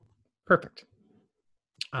Perfect.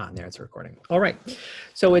 There it's recording. All right.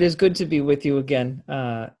 So it is good to be with you again.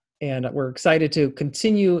 And we're excited to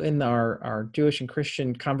continue in our Jewish and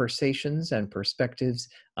Christian conversations and perspectives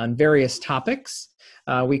on various topics.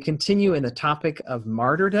 We continue in the topic of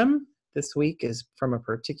martyrdom. This week is from a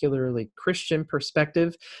particularly Christian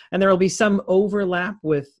perspective, and there will be some overlap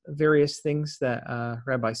with various things that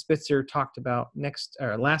Rabbi Spitzer talked about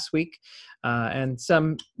last week, and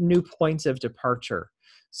some new points of departure.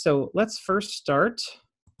 So let's first start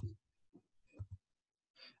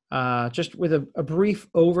just with a brief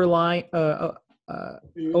overview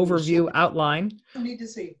outline. I need to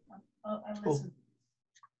see. I'll listen.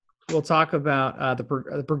 We'll talk about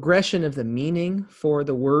the progression of the meaning for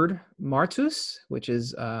the word martus, which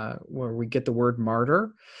is where we get the word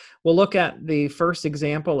martyr. We'll look at the first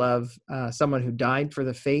example of someone who died for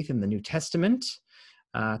the faith in the New Testament.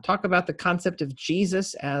 Talk about the concept of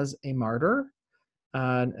Jesus as a martyr.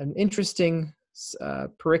 An interesting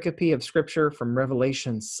pericope of scripture from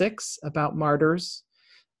Revelation 6 about martyrs.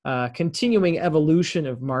 Continuing evolution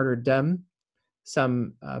of martyrdom.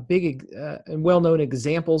 Some big and well-known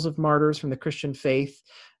examples of martyrs from the Christian faith,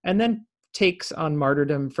 and then takes on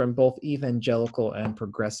martyrdom from both evangelical and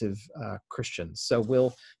progressive Christians. So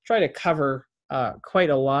we'll try to cover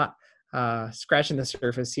quite a lot, scratching the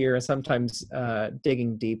surface here, and sometimes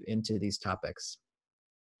digging deep into these topics.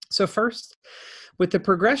 So first, with the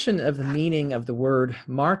progression of the meaning of the word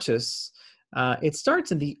martus, it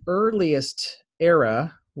starts in the earliest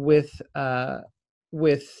era with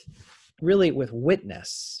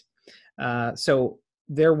witness. So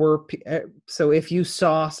if you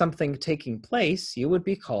saw something taking place, you would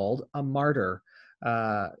be called a martyr,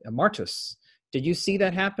 a martus. Did you see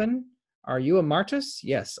that happen? Are you a martus?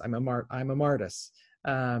 Yes, I'm a martus.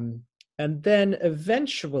 And then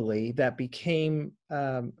eventually that became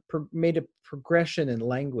made a progression in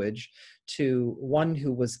language to one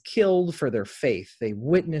who was killed for their faith. They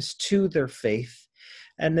witnessed to their faith.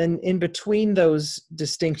 And then in between those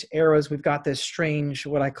distinct eras, we've got this strange,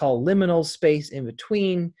 what I call liminal space in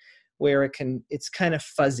between, where it's kind of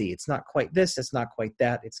fuzzy. It's not quite this, it's not quite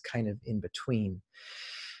that, it's kind of in between.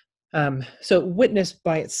 So witness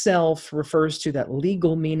by itself refers to that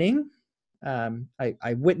legal meaning.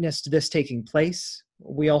 I witnessed this taking place.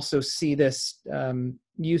 We also see this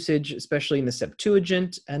usage, especially in the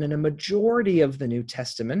Septuagint and in a majority of the New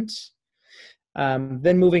Testament.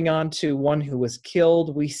 Then moving on to one who was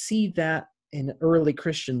killed, we see that in early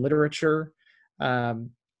Christian literature and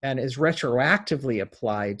is retroactively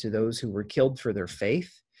applied to those who were killed for their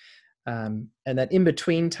faith. And that in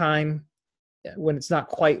between time, when it's not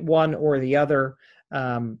quite one or the other,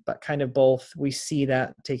 but kind of both, we see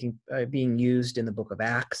that being used in the book of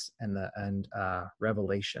Acts and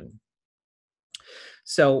Revelation.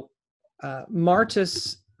 So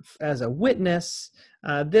martus as a witness,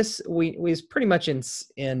 this was pretty much in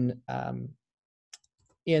a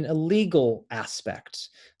legal aspect.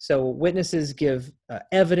 So witnesses give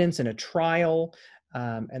evidence in a trial,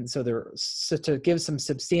 and so to give some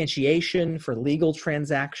substantiation for legal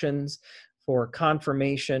transactions, for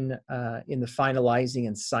confirmation in the finalizing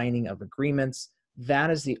and signing of agreements. That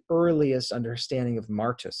is the earliest understanding of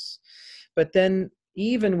martus. But then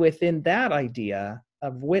even within that idea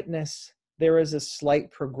of witness, there is a slight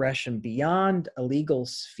progression beyond a legal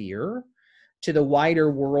sphere to the wider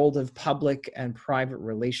world of public and private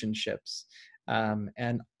relationships. And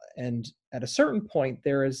at a certain point,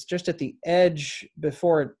 there is just at the edge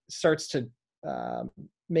before it starts to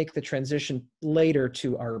make the transition later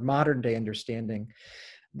to our modern day understanding,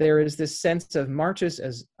 there is this sense of martus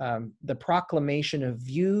as the proclamation of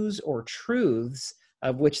views or truths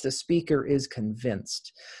of which the speaker is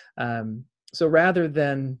convinced. So rather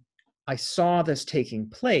than I saw this taking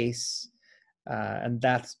place, and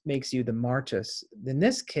that makes you the martus. In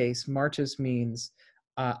this case, martus means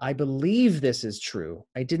I believe this is true.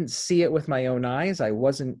 I didn't see it with my own eyes. I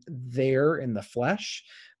wasn't there in the flesh,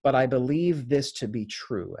 but I believe this to be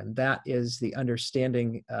true. And that is the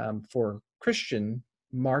understanding for Christian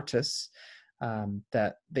martus,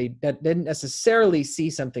 that they didn't necessarily see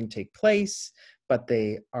something take place, but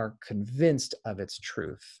they are convinced of its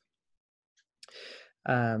truth.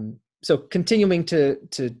 So continuing to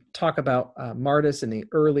talk about martus in the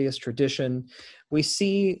earliest tradition, we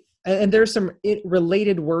see, and there's some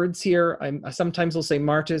related words here. Sometimes I'll say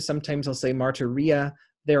martus, sometimes I'll say martyria.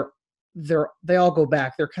 They all go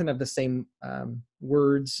back. They're kind of the same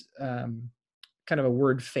words, kind of a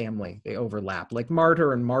word family. They overlap. Like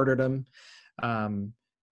martyr and martyrdom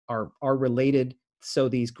are related, so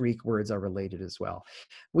these Greek words are related as well.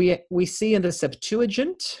 We see in the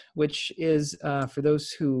Septuagint, which is, for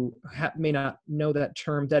those who may not know that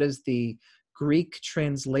term, that is the Greek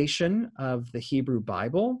translation of the Hebrew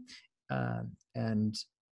Bible. And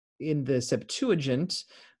in the Septuagint,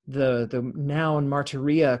 the noun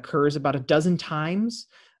martyria occurs about a dozen times,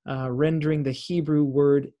 rendering the Hebrew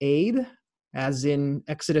word aid, as in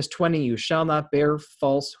Exodus 20, you shall not bear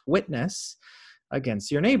false witness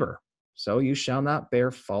against your neighbor. So you shall not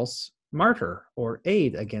bear false martyr or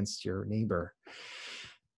aid against your neighbor.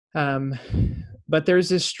 But there's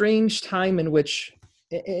this strange time in which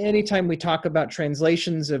anytime we talk about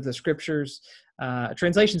translations of the scriptures,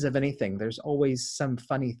 translations of anything, there's always some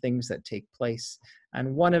funny things that take place.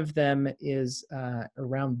 And one of them is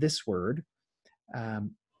around this word,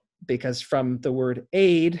 because from the word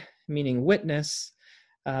aid, meaning witness,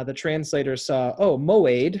 the translator saw, oh,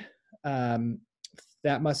 moed,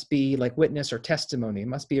 that must be like witness or testimony. It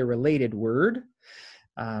must be a related word.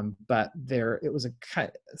 But it was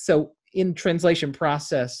so in translation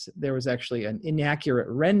process, there was actually an inaccurate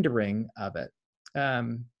rendering of it.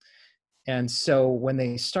 And so when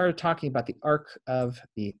they started talking about the Ark of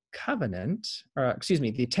the Covenant,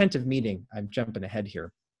 the tent of meeting, I'm jumping ahead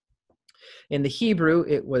here. In the Hebrew,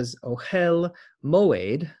 it was Ohel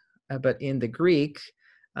Moed, but in the Greek,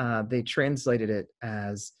 they translated it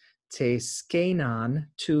as Teskenan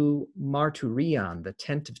to Martyrion, the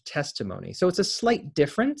tent of testimony. So it's a slight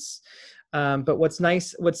difference. But what's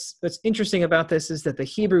interesting about this is that the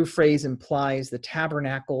Hebrew phrase implies the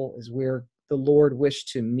tabernacle is where the Lord wished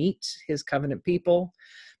to meet his covenant people.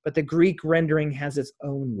 But the Greek rendering has its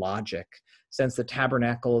own logic, since the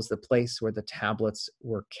tabernacle is the place where the tablets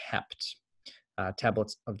were kept.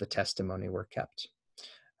 Tablets of the testimony were kept.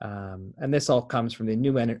 And this all comes from the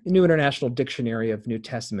New International Dictionary of New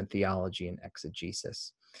Testament Theology and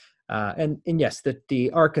Exegesis. And yes,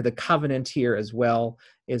 the Ark of the Covenant here as well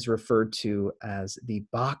is referred to as the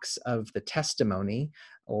box of the testimony,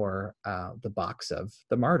 or the box of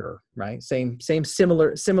the martyr, right?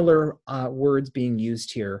 Similar words being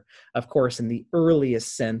used here, of course, in the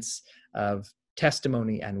earliest sense of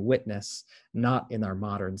testimony and witness, not in our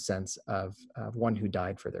modern sense of one who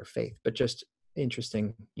died for their faith, but just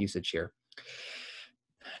interesting usage here.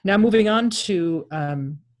 Now moving on to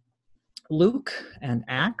Luke and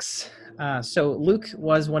Acts. So Luke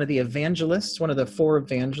was one of the evangelists, one of the four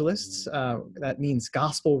evangelists. That means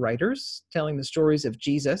gospel writers, telling the stories of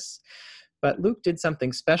Jesus. But Luke did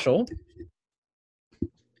something special.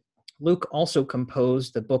 Luke also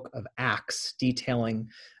composed the book of Acts, detailing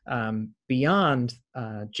beyond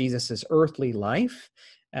Jesus's earthly life,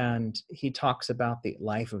 and he talks about the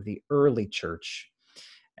life of the early church.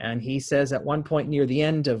 And he says at one point near the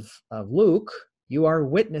end of Luke, you are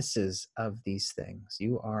witnesses of these things.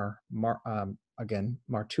 You are, again,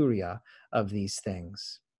 martyria of these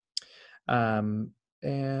things. So I'm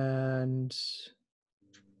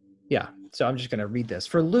just going to read this.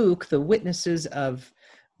 For Luke, the witnesses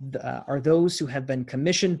are those who have been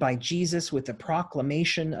commissioned by Jesus with the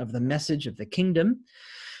proclamation of the message of the kingdom.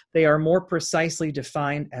 They are more precisely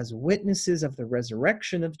defined as witnesses of the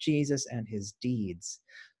resurrection of Jesus and his deeds.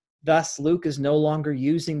 Thus, Luke is no longer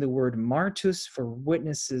using the word martus for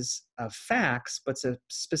witnesses of facts, but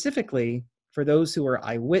specifically for those who are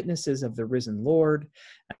eyewitnesses of the risen Lord,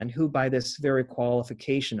 and who by this very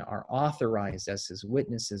qualification are authorized as his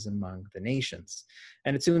witnesses among the nations.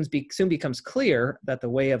 And it soon becomes clear that the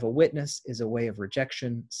way of a witness is a way of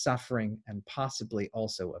rejection, suffering, and possibly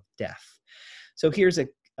also of death. So here's a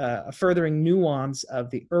furthering nuance of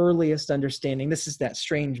the earliest understanding. This is that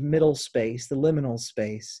strange middle space, the liminal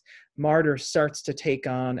space. Martyr starts to take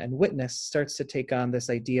on, and witness starts to take on this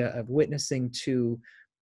idea of witnessing to,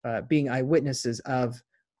 being eyewitnesses of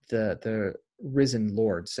the risen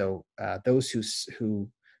Lord. So those who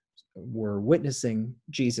were witnessing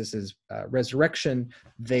Jesus's resurrection,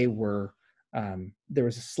 they were, there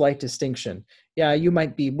was a slight distinction. Yeah, you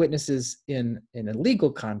might be witnesses in a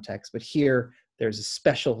legal context, but here there's a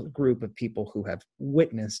special group of people who have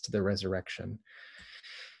witnessed the resurrection.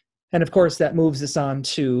 And of course, that moves us on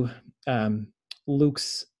to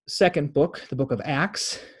Luke's second book, the book of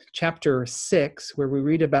Acts, chapter 6, where we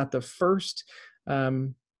read about the first,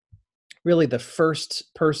 really the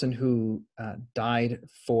first person who died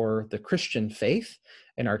for the Christian faith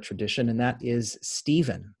in our tradition, and that is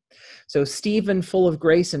Stephen. So Stephen, full of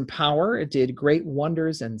grace and power, did great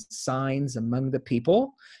wonders and signs among the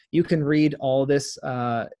people. You can read all this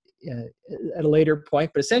at a later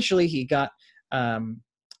point, but essentially he got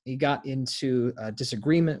into a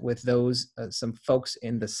disagreement with some folks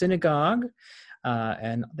in the synagogue,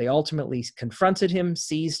 and they ultimately confronted him,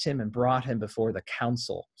 seized him, and brought him before the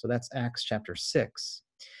council. So that's Acts chapter 6.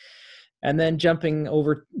 And then jumping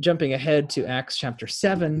ahead to Acts chapter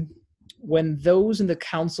 7, when those in the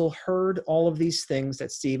council heard all of these things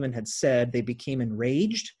that Stephen had said, they became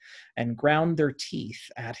enraged and ground their teeth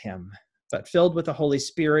at him. But filled with the Holy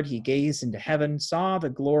Spirit, he gazed into heaven, saw the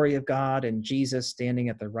glory of God, and Jesus standing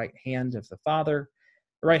at the right hand of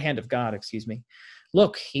God.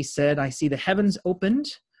 Look, he said, I see the heavens opened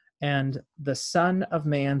and the Son of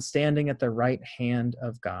Man standing at the right hand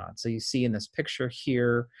of God. So you see in this picture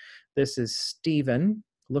here, this is Stephen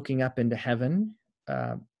looking up into heaven,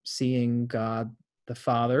 seeing God the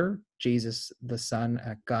Father, Jesus the Son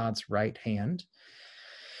at God's right hand.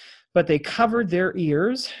 But they covered their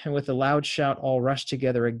ears, and with a loud shout all rushed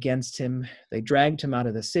together against him. They dragged him out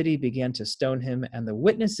of the city, began to stone him, and the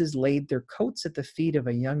witnesses laid their coats at the feet of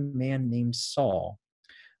a young man named Saul.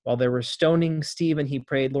 While they were stoning Stephen, he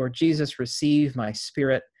prayed, Lord Jesus, receive my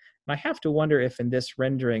spirit. And I have to wonder if in this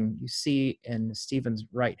rendering, you see in Stephen's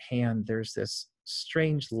right hand, there's this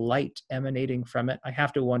strange light emanating from it. I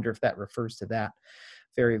have to wonder if that refers to that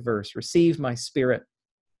very verse, receive my spirit.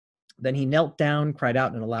 Then he knelt down, cried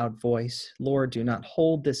out in a loud voice, Lord, do not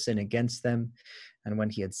hold this sin against them. And when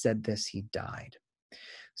he had said this, he died.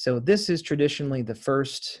 So this is traditionally the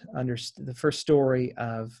first story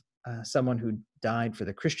of someone who died for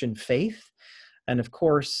the Christian faith. And of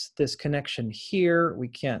course, this connection here, we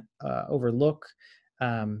can't overlook.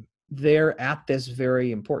 There at this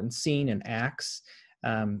very important scene in Acts,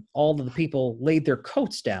 all of the people laid their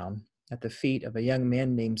coats down at the feet of a young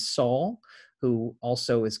man named Saul, who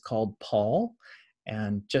also is called Paul.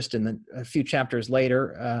 And just a few chapters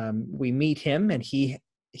later, we meet him, and he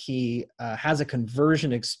has a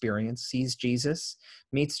conversion experience, sees Jesus,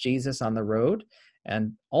 meets Jesus on the road,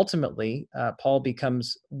 and ultimately, Paul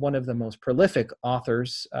becomes one of the most prolific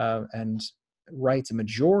authors and writes a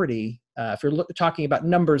majority. If you're talking about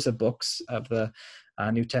numbers of books of the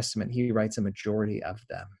New Testament, he writes a majority of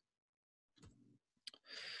them.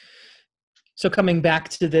 So coming back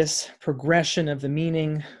to this progression of the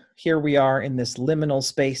meaning, here we are in this liminal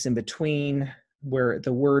space in between where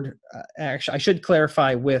the word, actually, I should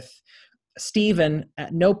clarify with Stephen,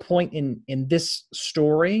 at no point in this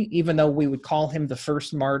story, even though we would call him the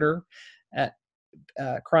first martyr,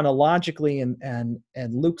 chronologically and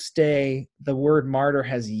Luke's day, the word martyr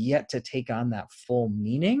has yet to take on that full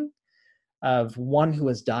meaning of one who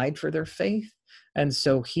has died for their faith. And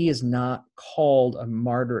so he is not called a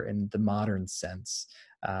martyr in the modern sense.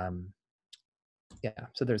 So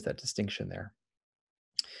there's that distinction there.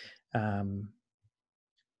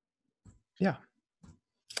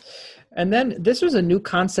 And then this was a new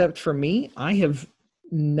concept for me. I have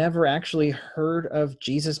never actually heard of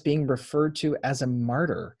Jesus being referred to as a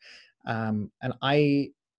martyr. And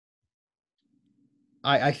I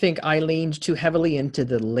think I leaned too heavily into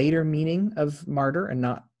the later meaning of martyr and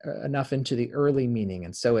not enough into the early meaning.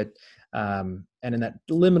 And so and in that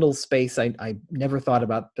liminal space, I never thought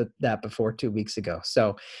about that before 2 weeks ago.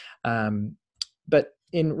 So, but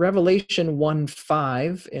in Revelation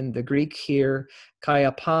 1:5 in the Greek here, kai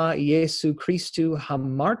pa Iesu Christou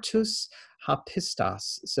hamartus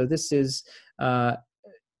hapistos. So this is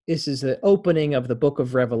the opening of the book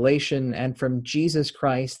of Revelation, and from Jesus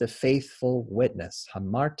Christ, the faithful witness.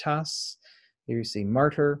 Hamartas, here you see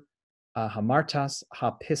martyr, hamartas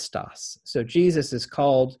hapistos. So Jesus is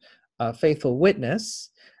called a faithful witness,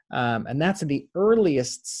 and that's in the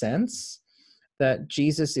earliest sense that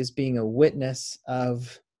Jesus is being a witness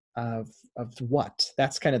of what?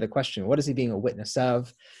 That's kind of the question. What is he being a witness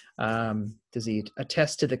of? Does he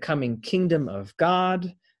attest to the coming kingdom of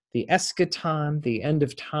God, the eschaton, the end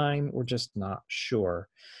of time? We're just not sure.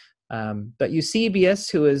 But Eusebius,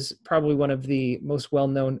 who is probably one of the most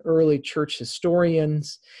well-known early church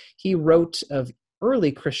historians, he wrote of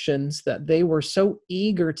early Christians that they were so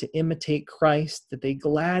eager to imitate Christ that they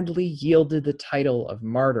gladly yielded the title of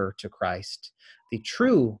martyr to Christ, the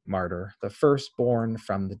true martyr, the firstborn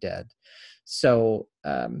from the dead. So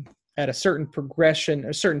at a certain progression,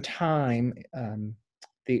 a certain time,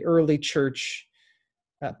 the early church,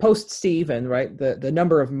 post-Stephen, right, the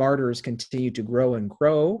number of martyrs continued to grow and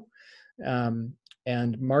grow,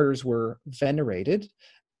 and martyrs were venerated,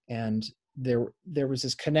 and there was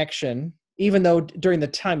this connection. Even though during the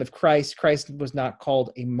time of Christ was not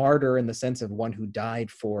called a martyr in the sense of one who died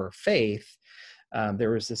for faith, there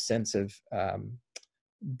was this sense of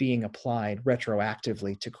being applied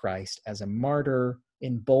retroactively to Christ as a martyr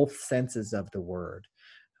in both senses of the word.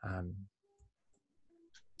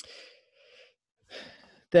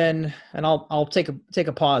 then, and I'll take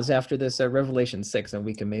a pause after this Revelation 6, and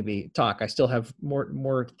we can maybe talk. I still have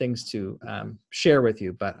more things to share with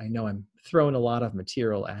you, but I know I'm throwing a lot of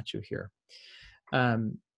material at you here.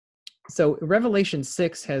 So Revelation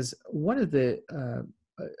 6 has one of the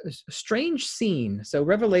a strange scene. So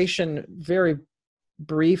Revelation, very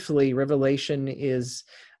briefly, Revelation is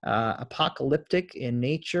apocalyptic in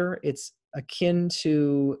nature. It's akin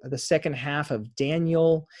to the second half of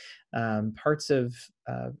Daniel, parts of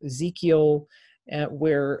Ezekiel,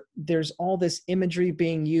 where there's all this imagery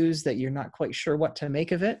being used that you're not quite sure what to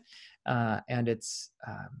make of it, and it's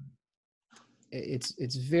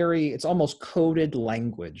almost coded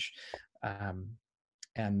language,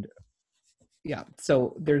 and yeah.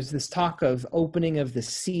 So there's this talk of opening of the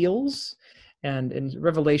seals, and in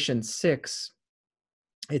Revelation 6.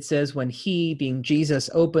 It says, when he, being Jesus,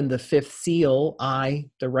 opened the fifth seal, I,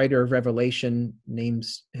 the writer of Revelation,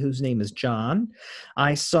 whose name is John,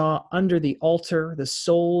 I saw under the altar the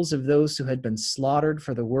souls of those who had been slaughtered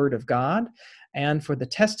for the word of God and for the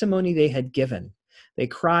testimony they had given. They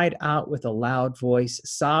cried out with a loud voice,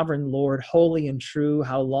 Sovereign Lord, holy and true,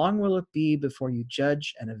 how long will it be before you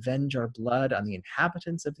judge and avenge our blood on the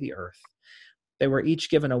inhabitants of the earth? They were each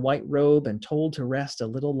given a white robe and told to rest a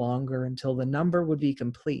little longer until the number would be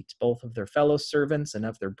complete, both of their fellow servants and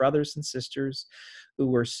of their brothers and sisters, who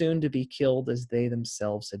were soon to be killed as they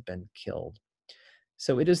themselves had been killed.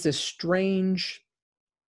 So it is this strange,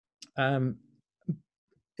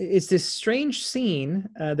 it's this strange scene.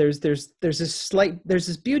 There's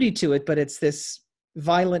this beauty to it, but it's this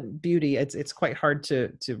violent beauty. It's quite hard to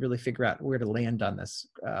really figure out where to land on this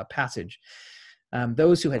passage.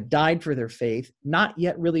 Those who had died for their faith, not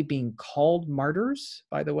yet really being called martyrs,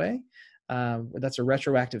 by the way. That's a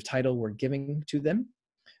retroactive title we're giving to them.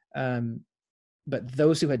 But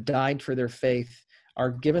those who had died for their faith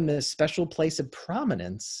are given this special place of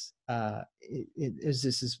prominence.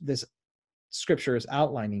 This scripture is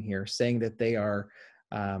outlining here, saying that they are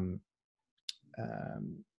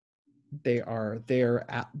there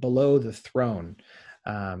below the throne,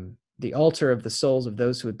 the altar of the souls of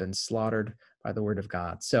those who had been slaughtered by the word of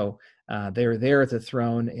God. So they're there at the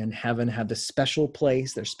throne in heaven, have this special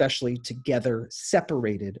place. They're specially together,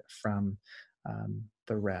 separated from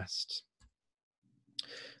the rest.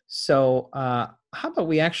 So how about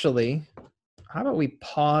we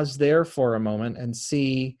pause there for a moment and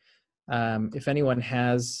see if anyone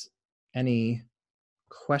has any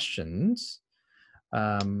questions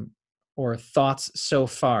or thoughts so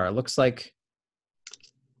far. It looks like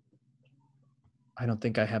I don't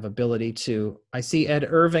think I have ability to. I see Ed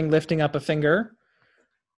Irving lifting up a finger.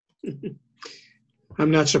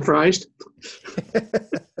 I'm not surprised.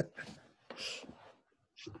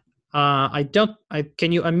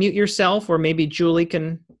 Can you unmute yourself, or maybe Julie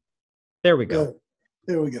can? There we go.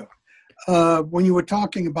 There we go. When you were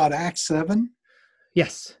talking about Acts 7,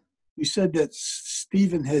 yes, you said that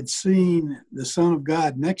Stephen had seen the Son of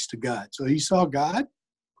God next to God. So he saw God?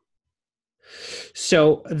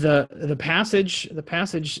 So the passage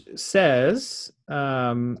says,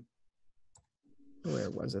 where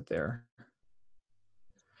was it there?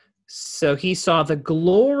 So he saw the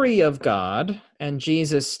glory of God and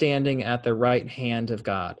Jesus standing at the right hand of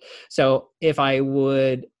God. So if I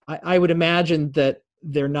would imagine that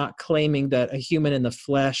they're not claiming that a human in the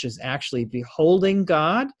flesh is actually beholding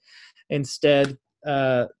God. Instead,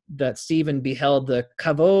 that Stephen beheld the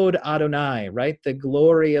kavod Adonai, right? The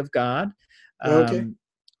glory of God. Okay.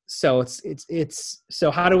 So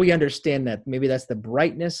so how do we understand that? Maybe that's the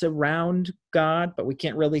brightness around God, but we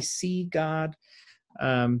can't really see God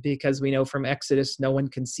because we know from Exodus no one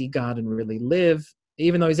can see God and really live,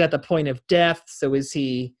 even though he's at the point of death. So is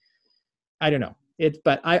he? I don't know.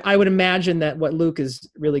 But I would imagine that what Luke is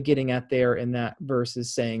really getting at there in that verse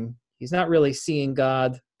is saying he's not really seeing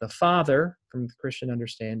God the Father from the Christian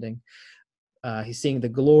understanding. He's seeing the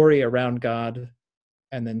glory around God,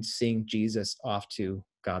 and then seeing Jesus off to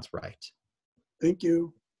God's right. Thank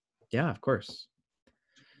you. Yeah, of course.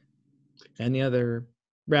 Any other,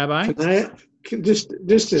 Rabbi? Just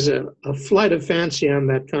as a flight of fancy on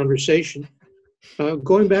that conversation,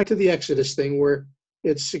 going back to the Exodus thing where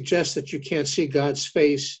it suggests that you can't see God's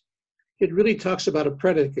face, it really talks about a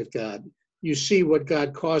predicate God. You see what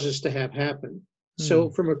God causes to have happen. So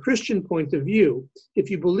from a Christian point of view, if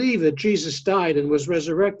you believe that Jesus died and was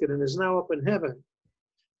resurrected and is now up in heaven,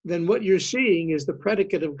 then what you're seeing is the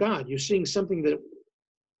predicate of God. You're seeing something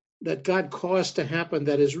that God caused to happen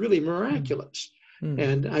that is really miraculous.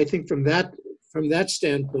 And I think from that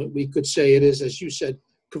standpoint, we could say it is, as you said,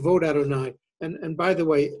 kavod Adonai. And by the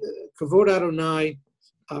way, kavod Adonai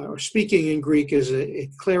or speaking in Greek is a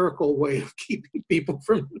clerical way of keeping people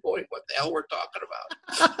from knowing what the hell we're talking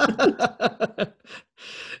about.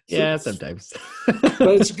 Yeah, sometimes. But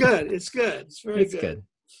it's good. It's good. It's very It's good. good.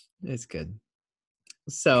 It's good. Can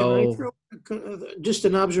I So, throw just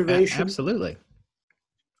an observation? absolutely.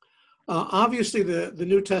 Obviously, the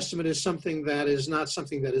New Testament is something that is not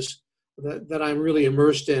something that I'm really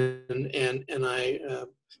immersed in, and I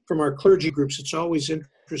from our clergy groups, it's always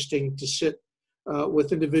interesting to sit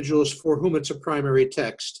with individuals for whom it's a primary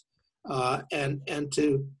text, and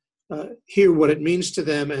to hear what it means to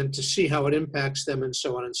them and to see how it impacts them, and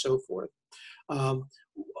so on and so forth.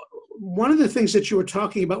 One of the things that you were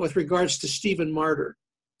talking about with regards to Stephen Martyr,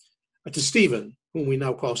 to Stephen, whom we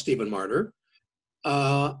now call Stephen Martyr,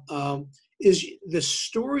 is the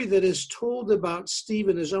story that is told about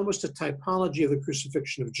Stephen is almost a typology of the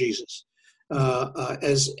crucifixion of Jesus.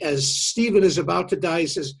 As Stephen is about to die, he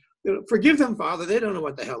says, "Forgive them, Father, they don't know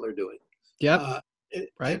what the hell they're doing." Yep.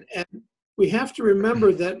 Right. And we have to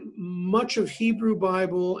remember that much of Hebrew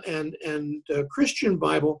Bible and Christian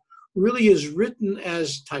Bible really is written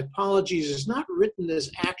as typologies, is not written as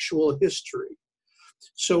actual history.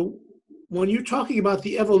 So when you're talking about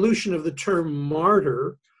the evolution of the term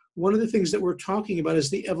martyr, one of the things that we're talking about is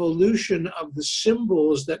the evolution of the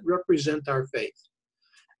symbols that represent our faith.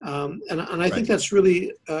 And I think that's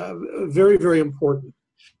really very, very important.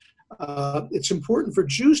 It's important for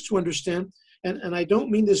Jews to understand, and I don't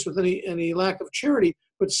mean this with any lack of charity,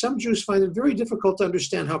 but some Jews find it very difficult to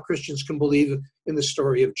understand how Christians can believe in the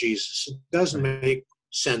story of Jesus. It doesn't make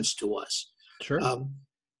sense to us. Sure.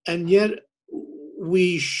 And yet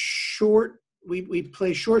we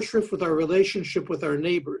play short shrift with our relationship with our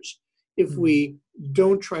neighbors if we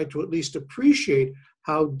don't try to at least appreciate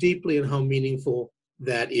how deeply and how meaningful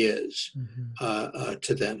that is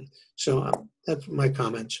to them. So that's my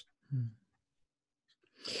comments.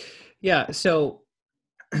 Yeah. So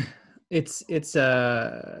it's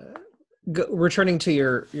returning to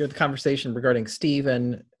your conversation regarding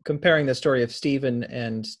Stephen, comparing the story of Stephen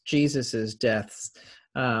and Jesus's deaths.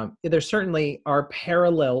 There certainly are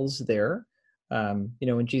parallels there.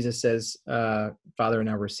 When Jesus says, "Father,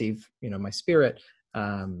 now receive, my spirit,"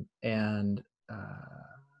 and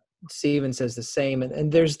Stephen says the same,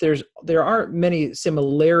 and there are many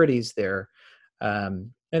similarities there,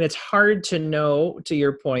 and it's hard to know. To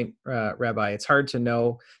your point, Rabbi, it's hard to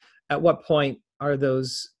know at what point are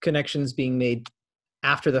those connections being made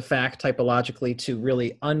after the fact, typologically, to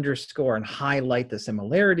really underscore and highlight the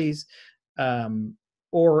similarities.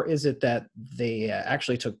 Or is it that they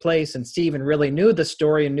actually took place and Stephen really knew the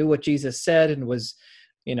story and knew what Jesus said and was,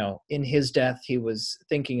 in his death, he was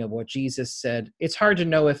thinking of what Jesus said? It's hard to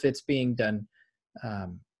know if it's being done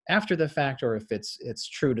after the fact or if it's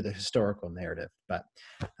true to the historical narrative, but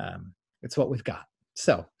it's what we've got.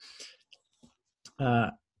 So,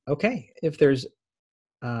 okay, if there's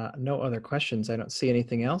no other questions, I don't see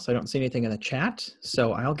anything else. I don't see anything in the chat,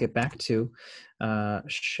 so I'll get back to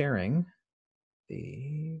sharing.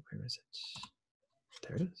 Where is it?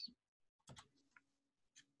 There it is.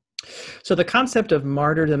 So the concept of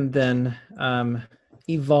martyrdom then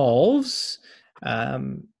evolves,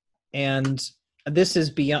 and this is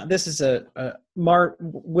beyond. This is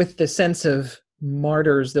with the sense of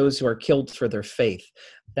martyrs, those who are killed for their faith.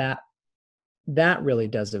 That really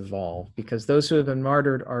does evolve, because those who have been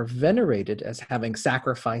martyred are venerated as having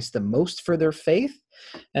sacrificed the most for their faith,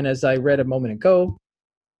 and as I read a moment ago,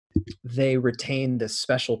 they retain this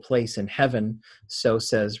special place in heaven, so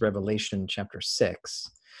says Revelation chapter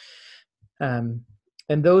 6. And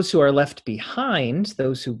those who are left behind,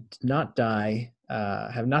 those who did not die,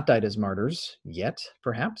 have not died as martyrs yet,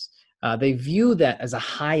 perhaps, they view that as a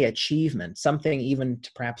high achievement, something even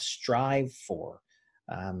to perhaps strive for.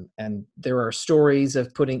 And there are stories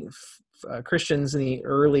of putting Christians in the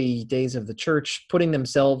early days of the church putting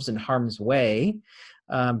themselves in harm's way,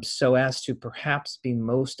 so as to perhaps be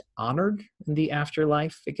most honored in the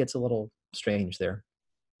afterlife. It gets a little strange there.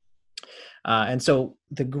 And so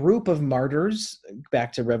the group of martyrs,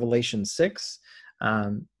 back to Revelation 6,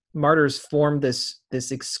 martyrs form this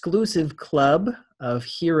exclusive club of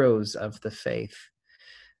heroes of the faith.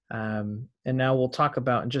 And now we'll talk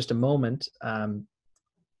about in just a moment,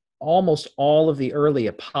 almost all of the early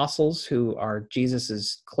apostles who are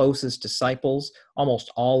Jesus's closest disciples,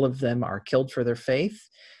 almost all of them are killed for their faith,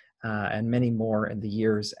 and many more in the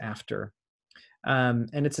years after.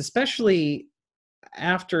 And it's especially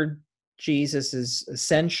after Jesus's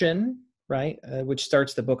ascension, right, which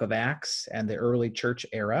starts the book of Acts and the early church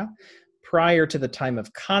era, prior to the time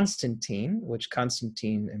of Constantine, which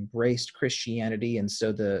Constantine embraced Christianity, and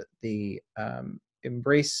so the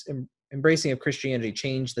embracing of Christianity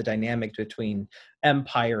changed the dynamic between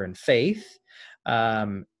empire and faith.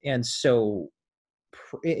 And so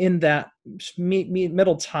in that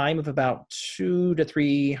middle time of about 200 to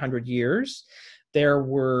 300 years, there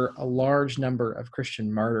were a large number of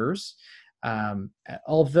Christian martyrs.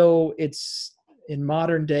 Although it's in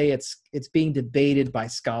modern day, it's being debated by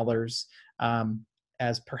scholars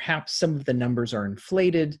as perhaps some of the numbers are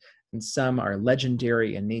inflated and some are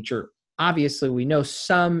legendary in nature. Obviously, we know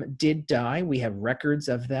some did die. We have records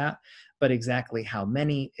of that, but exactly how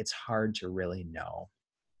many, it's hard to really know.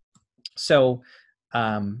 So,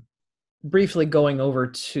 briefly going over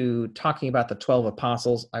to talking about the 12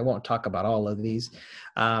 apostles. I won't talk about all of these,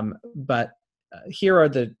 but here are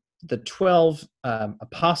the 12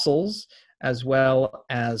 apostles, as well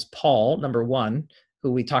as Paul, number one,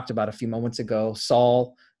 who we talked about a few moments ago,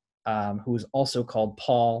 Saul, who is also called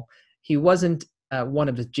Paul. He wasn't one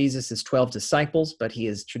of Jesus's 12 disciples, but he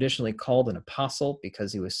is traditionally called an apostle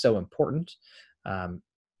because he was so important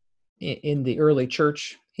in the early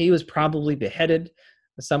church. He was probably beheaded.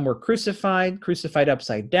 Some were crucified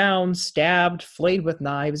upside down, stabbed, flayed with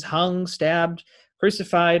knives, hung, stabbed,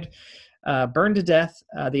 crucified, burned to death.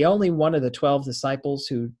 The only one of the 12 disciples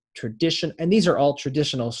who and these are all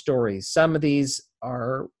traditional stories. Some of these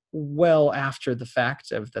are well after the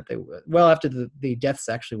fact of that well after the deaths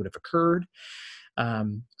actually would have occurred.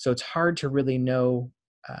 So it's hard to really know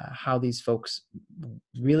how these folks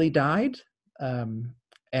really died.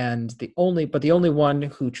 And the only one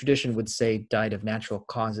who tradition would say died of natural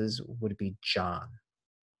causes would be John.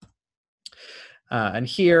 And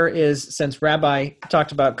here is, since Rabbi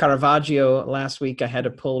talked about Caravaggio last week, I had to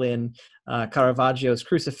pull in Caravaggio's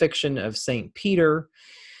crucifixion of St. Peter.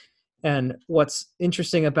 And what's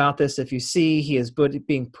interesting about this, if you see, he is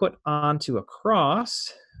being put onto a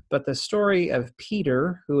cross, but the story of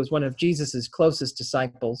Peter, who was one of Jesus's closest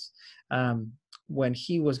disciples, when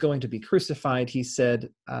he was going to be crucified, he said,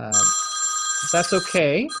 that's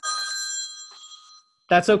okay.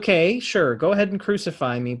 That's okay. Sure. Go ahead and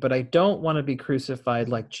crucify me, but I don't want to be crucified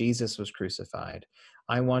like Jesus was crucified.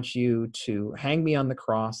 I want you to hang me on the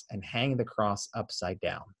cross and hang the cross upside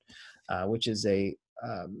down, which is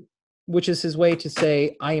his way to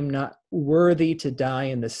say, I am not worthy to die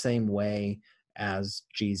in the same way as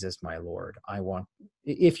Jesus, my Lord.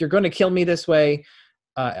 If you're going to kill me this way,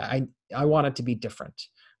 I want it to be different.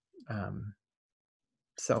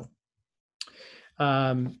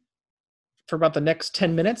 For about the next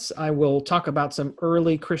 10 minutes, I will talk about some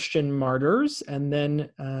early Christian martyrs, and then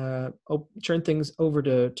turn things over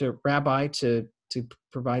to Rabbi to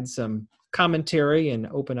provide some commentary and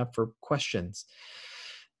open up for questions.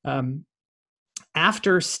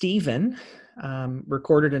 After Stephen,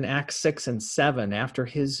 recorded in Acts 6 and 7, after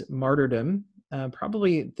his martyrdom,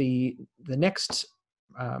 probably the next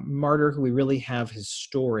martyr who we really have his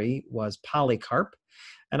story was Polycarp.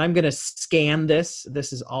 And I'm going to scan this.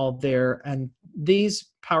 This is all there. And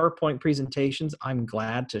these PowerPoint presentations, I'm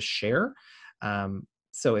glad to share.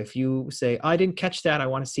 So if you say, I didn't catch that, I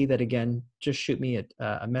want to see that again, just shoot me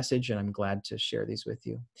a message, and I'm glad to share these with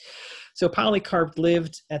you. So Polycarp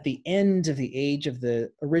lived at the end of the age of the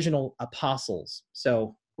original apostles.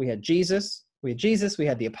 So we had Jesus, we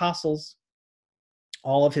had the apostles,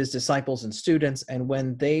 all of his disciples and students. And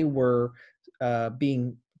when they were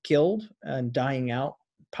being killed and dying out,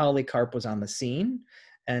 Polycarp was on the scene,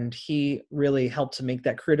 and he really helped to make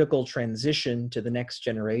that critical transition to the next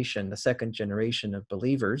generation, the second generation of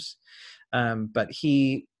believers. But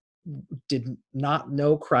he did not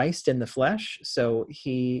know Christ in the flesh, so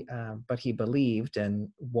but he believed and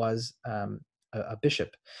was a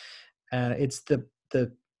bishop. It's the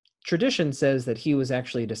tradition says that he was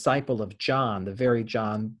actually a disciple of John, the very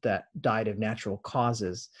John that died of natural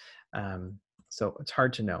causes. So it's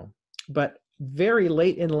hard to know. But very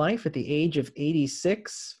late in life, at the age of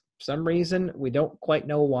 86, for some reason, we don't quite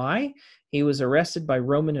know why, he was arrested by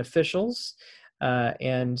Roman officials,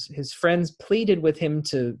 and his friends pleaded with him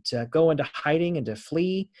to go into hiding and to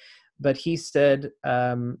flee, but he said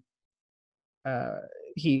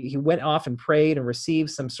he went off and prayed and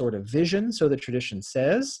received some sort of vision, so the tradition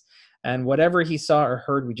says, and whatever he saw or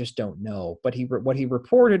heard, we just don't know. But what he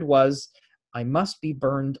reported was, I must be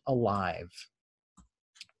burned alive.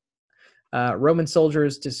 Roman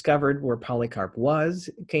soldiers discovered where Polycarp was,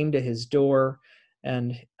 came to his door,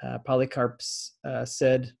 and Polycarp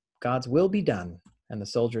said, God's will be done. And the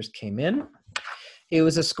soldiers came in. He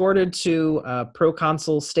was escorted to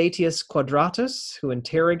proconsul Statius Quadratus, who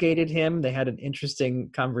interrogated him. They had an interesting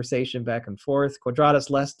conversation back and forth. Quadratus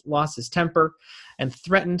lost his temper and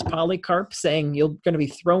threatened Polycarp, saying, you're going to be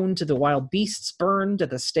thrown to the wild beasts, burned at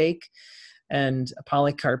the stake. And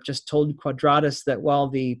Polycarp just told Quadratus that while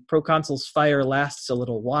the proconsul's fire lasts a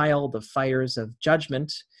little while, the fires of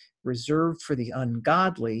judgment reserved for the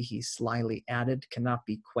ungodly, he slyly added, cannot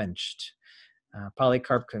be quenched.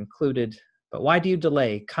 Polycarp concluded, "But why do you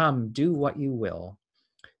delay? Come, do what you will."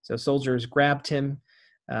 So soldiers grabbed him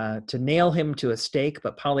to nail him to a stake,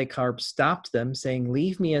 but Polycarp stopped them, saying,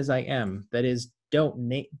 "Leave me as I am. That is, don't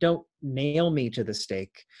nail me to the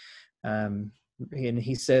stake." And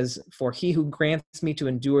he says, "For he who grants me to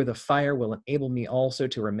endure the fire will enable me also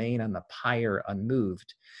to remain on the pyre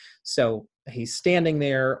unmoved." So he's standing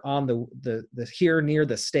there on the here near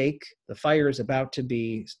the stake. The fire is about to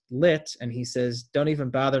be lit, and he says, "Don't even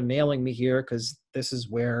bother nailing me here, because this is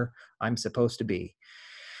where I'm supposed to be."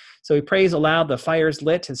 So he prays aloud, the fire is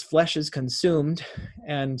lit, his flesh is consumed.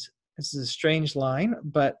 And this is a strange line,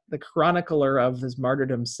 but the chronicler of his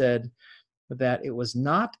martyrdom said that it was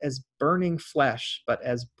not as burning flesh, but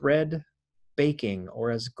as bread baking,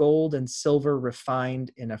 or as gold and silver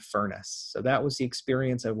refined in a furnace. So that was the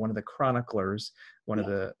experience of one of the chroniclers, one of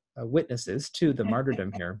the witnesses to the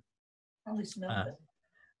martyrdom here. Probably smelled it.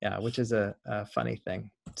 Yeah, which is a funny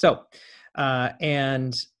thing. So,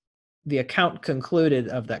 and the account concluded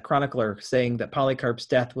of that chronicler saying that Polycarp's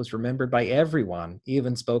death was remembered by everyone,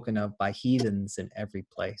 even spoken of by heathens in every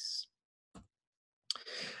place.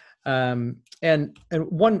 And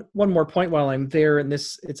one more point while I'm there, and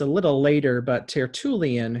it's a little later, but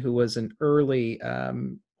Tertullian, who was an early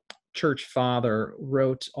church father,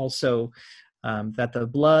 wrote also that the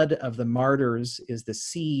blood of the martyrs is the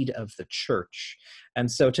seed of the church.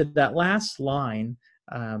 And so to that last line,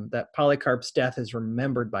 that Polycarp's death is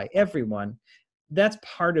remembered by everyone, that's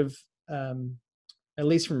part of, at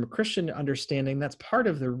least from a Christian understanding, that's part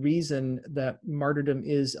of the reason that martyrdom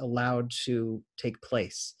is allowed to take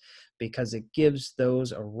place, because it gives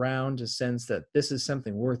those around a sense that this is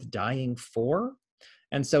something worth dying for.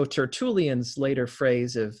 And so Tertullian's later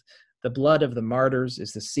phrase of the blood of the martyrs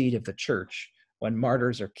is the seed of the church. When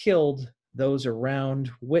martyrs are killed, those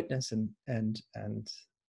around witness and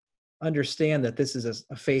understand that this is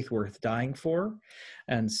a faith worth dying for.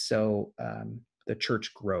 And so the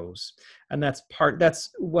church grows. And that's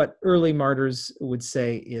what early martyrs would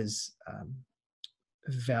say is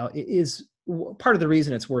part of the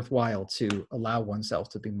reason it's worthwhile to allow oneself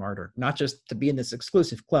to be martyred, not just to be in this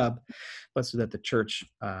exclusive club, but so that the church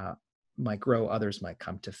might grow, others might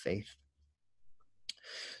come to faith.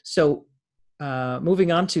 So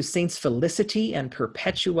moving on to Saints Felicity and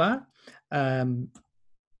Perpetua.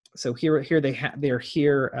 So here they're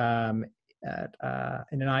here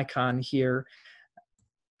in an icon here,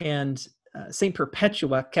 and Saint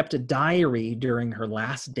Perpetua kept a diary during her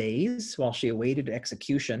last days while she awaited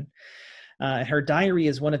execution. Her diary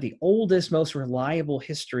is one of the oldest, most reliable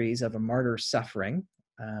histories of a martyr's suffering,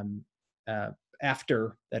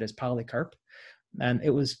 after, that is, Polycarp. And it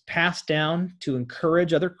was passed down to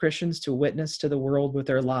encourage other Christians to witness to the world with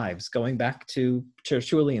their lives, going back to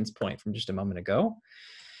Tertullian's point from just a moment ago.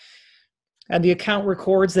 And the account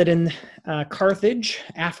records that in Carthage,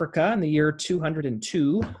 Africa, in the year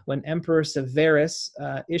 202, when Emperor Severus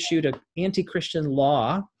issued an anti-Christian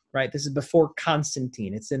law, right? This is before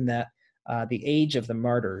Constantine. It's in that the age of the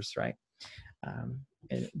martyrs, right?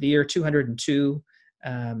 In the year 202,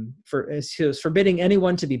 he was forbidding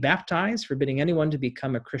anyone to be baptized, forbidding anyone to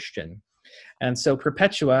become a Christian. And so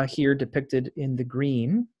Perpetua, here depicted in the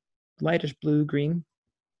green, lightish blue-green,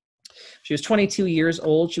 she was 22 years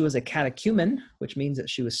old. She was a catechumen, which means that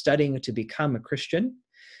she was studying to become a Christian.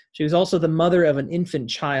 She was also the mother of an infant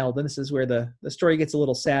child, and this is where the story gets a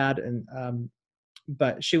little sad. And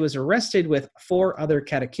but she was arrested with 4 other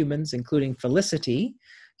catechumens, including Felicity,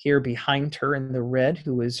 here behind her in the red,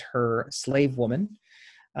 who is her slave woman,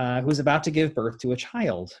 who was about to give birth to a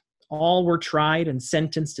child. All were tried and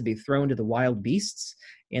sentenced to be thrown to the wild beasts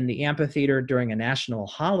in the amphitheater during a national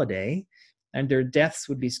holiday, and their deaths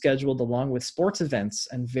would be scheduled along with sports events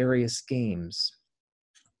and various games.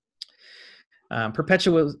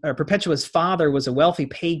 Perpetua's father was a wealthy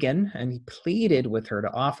pagan, and he pleaded with her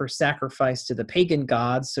to offer sacrifice to the pagan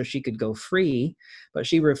gods so she could go free, but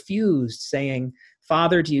she refused, saying,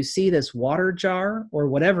 "Father, do you see this water jar, or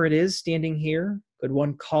whatever it is standing here? Could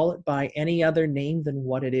one call it by any other name than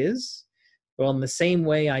what it is? Well, in the same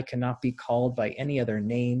way, I cannot be called by any other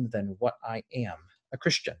name than what I am, a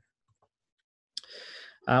Christian."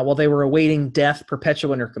 While they were awaiting death,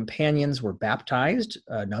 Perpetua and her companions were baptized,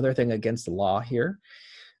 another thing against the law here.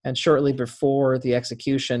 And shortly before the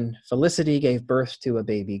execution, Felicity gave birth to a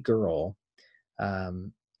baby girl.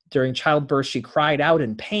 During childbirth, she cried out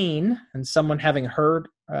in pain, and someone hearing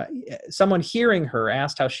her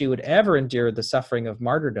asked how she would ever endure the suffering of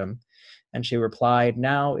martyrdom. And she replied,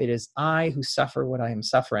 "Now it is I who suffer what I am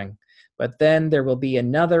suffering. But then there will be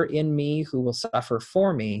another in me who will suffer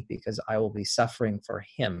for me because I will be suffering for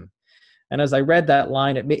him." And as I read that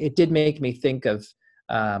line, it did make me think of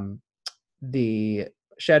the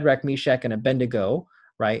Shadrach, Meshach, and Abednego,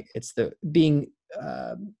 right? It's the being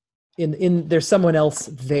there's someone else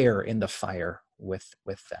there in the fire with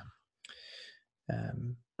them.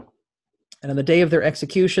 And on the day of their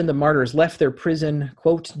execution, the martyrs left their prison,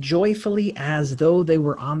 quote, joyfully as though they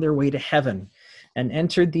were on their way to heaven, and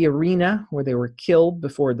entered the arena where they were killed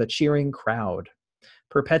before the cheering crowd.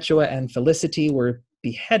 Perpetua and Felicity were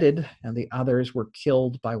beheaded, and the others were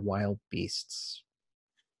killed by wild beasts.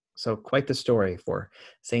 So quite the story for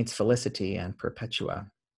Saints Felicity and Perpetua.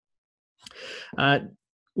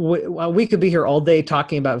 We could be here all day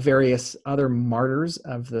talking about various other martyrs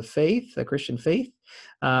of the faith, the Christian faith.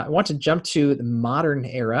 I want to jump to the modern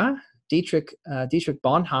era. Dietrich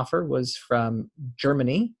Bonhoeffer was from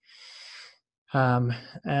Germany.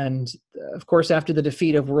 And of course, after the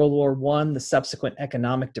defeat of World War I, the subsequent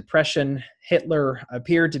economic depression, Hitler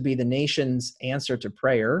appeared to be the nation's answer to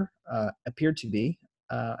prayer,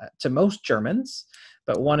 to most Germans.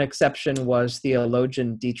 But one exception was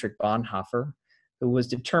theologian Dietrich Bonhoeffer, who was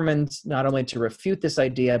determined not only to refute this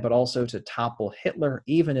idea, but also to topple Hitler,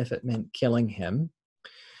 even if it meant killing him.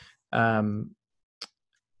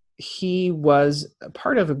 He was a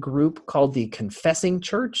part of a group called the Confessing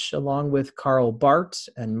Church, along with Karl Barth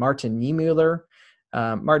and Martin Niemöller.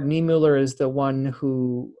 Martin Niemöller is the one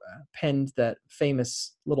who penned that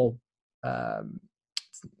famous little,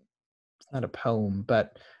 it's not a poem,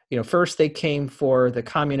 but first they came for the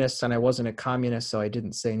communists, and I wasn't a communist, so I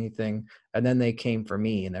didn't say anything. And then they came for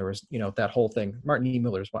me, and there was, that whole thing. Martin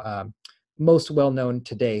Niemöller is most well known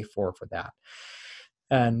today for that.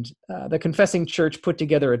 And the Confessing Church put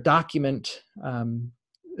together a document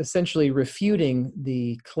essentially refuting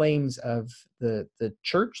the claims of the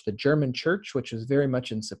church, the German church, which was very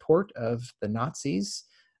much in support of the Nazis.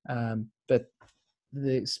 But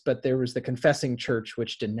there was the Confessing Church,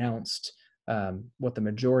 which denounced what the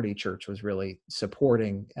majority church was really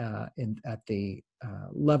supporting at the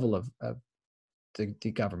level of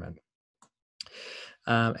the government.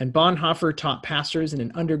 And Bonhoeffer taught pastors in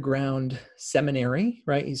an underground seminary,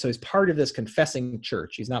 right? So he's part of this Confessing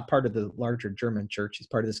Church. He's not part of the larger German church. He's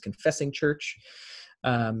part of this Confessing Church.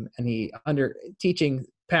 And he teaching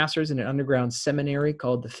pastors in an underground seminary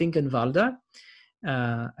called the Finkenwalde.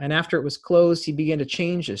 And after it was closed, he began to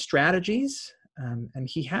change his strategies. And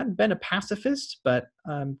he had been a pacifist, but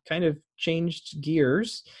kind of changed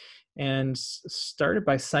gears and started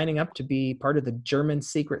by signing up to be part of the German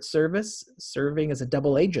Secret Service, serving as a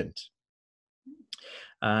double agent.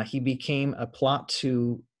 He became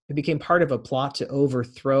part of a plot to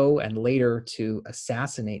overthrow and later to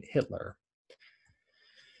assassinate Hitler.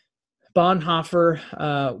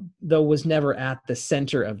 Bonhoeffer, though, was never at the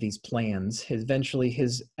center of these plans. Eventually,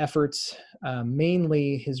 his efforts,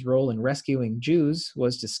 mainly his role in rescuing Jews,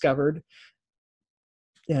 was discovered.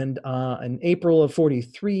 And in April of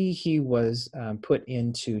 1943, he was put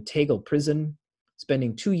into Tegel prison,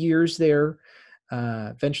 spending 2 years there,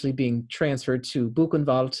 eventually being transferred to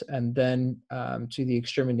Buchenwald and then to the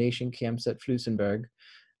extermination camps at Flüssenburg.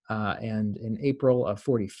 And in April of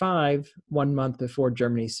 1945, 1 month before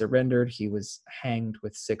Germany surrendered, he was hanged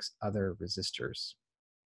with 6 other resistors.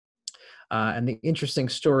 And the interesting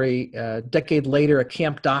story, a decade later, a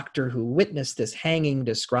camp doctor who witnessed this hanging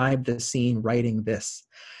described the scene, writing this: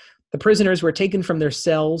 "The prisoners were taken from their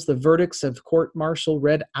cells, the verdicts of court-martial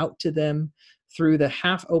read out to them. Through the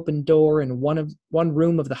half-open door in one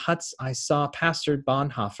room of the huts, I saw Pastor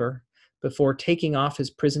Bonhoeffer, before taking off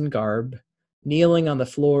his prison garb, kneeling on the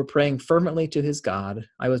floor, praying fervently to his God.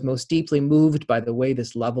 I was most deeply moved by the way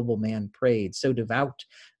this lovable man prayed, so devout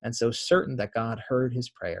and so certain that God heard his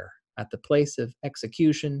prayer. At the place of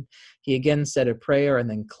execution, he again said a prayer and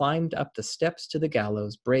then climbed up the steps to the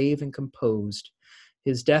gallows, brave and composed.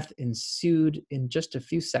 His death ensued in just a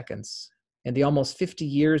few seconds. In the almost 50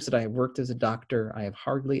 years that I have worked as a doctor, I have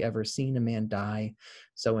hardly ever seen a man die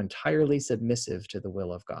so entirely submissive to the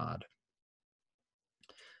will of God."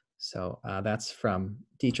 So that's from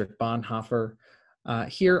Dietrich Bonhoeffer.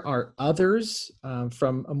 Here are others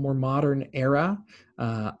from a more modern era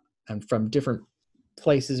and from different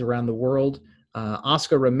places around the world.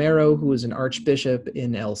 Oscar Romero, who was an archbishop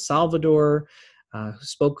in El Salvador, who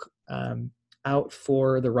spoke out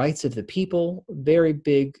for the rights of the people, very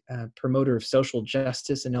big promoter of social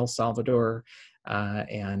justice in El Salvador.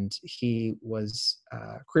 And he was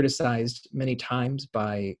criticized many times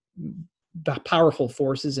by the powerful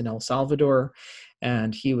forces in El Salvador.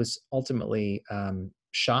 And he was ultimately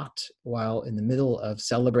shot while in the middle of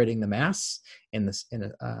celebrating the Mass in this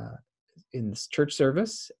church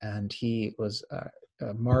service, and he was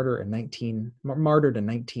martyred in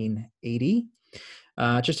 1980.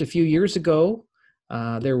 Just a few years ago,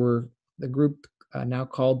 there were the group now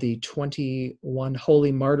called the 21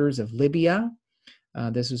 Holy Martyrs of Libya.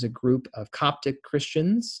 This was a group of Coptic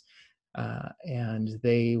Christians, and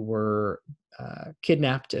they were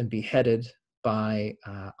kidnapped and beheaded by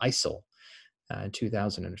ISIL in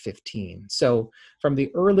 2015. So from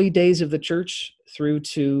the early days of the church through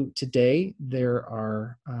to today, there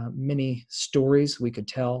are many stories we could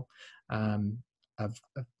tell of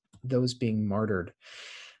those being martyred.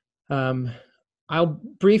 I'll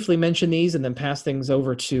briefly mention these and then pass things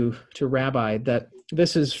over to Rabbi. That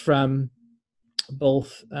this is from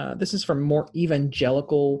both. This is from more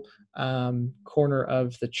evangelical corner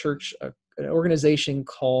of the church, an organization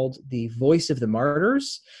called the Voice of the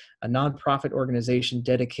Martyrs, a nonprofit organization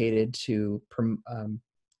dedicated to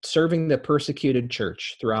serving the persecuted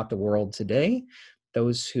church throughout the world today.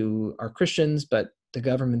 Those who are Christians, but the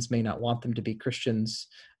governments may not want them to be Christians.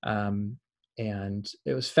 And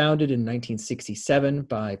it was founded in 1967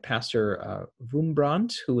 by Pastor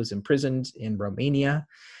Wurmbrand, who was imprisoned in Romania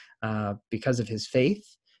because of his faith.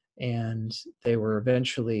 And they were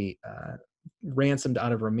eventually ransomed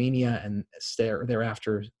out of Romania and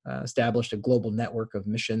thereafter established a global network of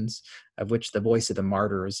missions, of which the Voice of the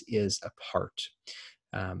Martyrs is a part.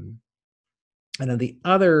 And on the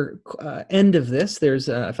other end of this, there's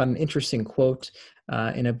I found an interesting quote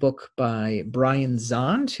in a book by Brian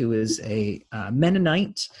Zond, who is a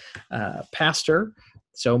Mennonite pastor,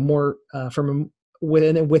 so more from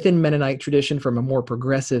within Mennonite tradition, from a more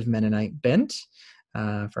progressive Mennonite bent,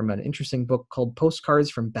 from an interesting book called Postcards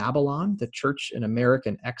from Babylon, The Church in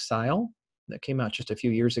American Exile, that came out just a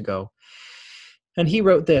few years ago. And he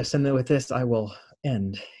wrote this, and then with this I will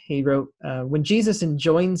end. He wrote, when Jesus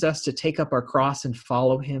enjoins us to take up our cross and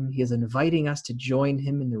follow him, he is inviting us to join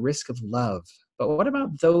him in the risk of love. But what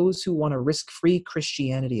about those who want a risk-free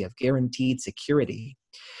Christianity of guaranteed security?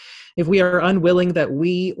 If we are unwilling that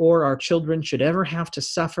we or our children should ever have to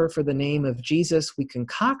suffer for the name of Jesus, we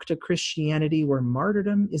concoct a Christianity where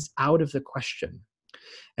martyrdom is out of the question.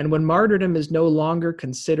 And when martyrdom is no longer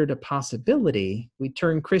considered a possibility, we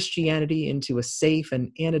turn Christianity into a safe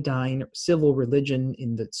and anodyne civil religion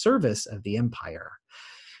in the service of the empire.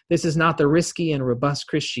 This is not the risky and robust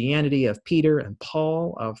Christianity of Peter and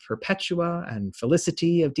Paul, of Perpetua and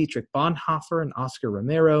Felicity, of Dietrich Bonhoeffer and Oscar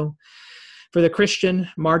Romero. For the Christian,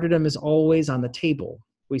 martyrdom is always on the table.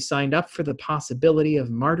 We signed up for the possibility of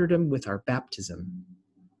martyrdom with our baptism.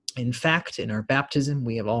 In fact, in our baptism,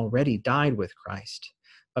 we have already died with Christ.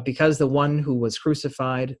 But because the one who was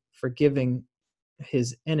crucified, forgiving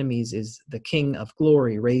his enemies, is the King of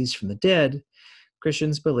glory raised from the dead,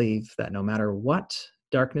 Christians believe that no matter what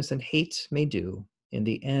darkness and hate may do, in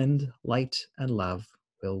the end, light and love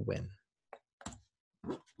will win.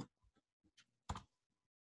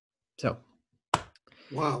 So.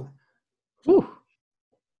 Wow. Whew.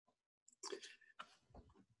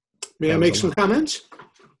 May I make some comments?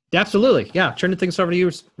 Absolutely. Yeah. Turning things over to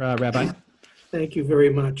you, Rabbi. Thank you very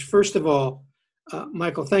much. First of all,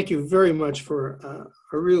 Michael, thank you very much for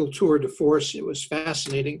a real tour de force. It was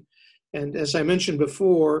fascinating. And as I mentioned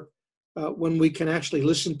before, when we can actually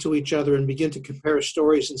listen to each other and begin to compare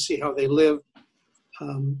stories and see how they live.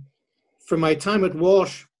 From my time at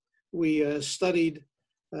Walsh, we studied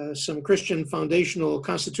some Christian foundational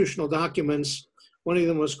constitutional documents. One of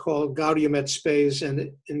them was called Gaudium et Spes,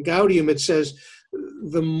 and in Gaudium it says,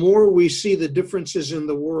 the more we see the differences in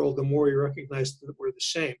the world, the more we recognize that we're the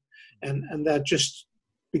same. And that just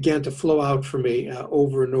began to flow out for me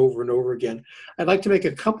over and over and over again. I'd like to make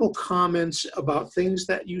a couple comments about things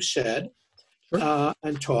that you said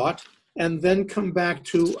and taught, and then come back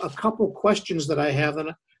to a couple questions that I have.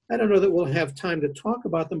 And I don't know that we'll have time to talk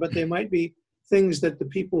about them, but they might be things that the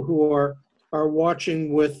people who are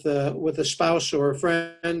watching with a spouse or a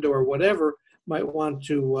friend or whatever might want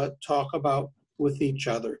to talk about with each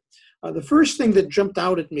other. The first thing that jumped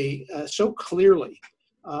out at me so clearly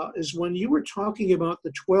is when you were talking about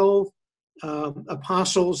the 12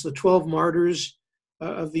 apostles, the 12 martyrs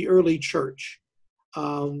of the early church.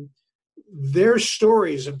 Their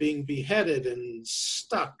stories of being beheaded and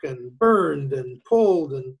stuck and burned and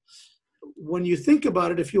pulled. And when you think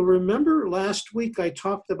about it, if you'll remember last week, I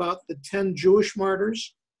talked about the 10 Jewish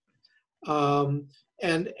martyrs and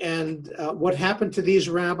what happened to these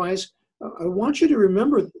rabbis. I want you to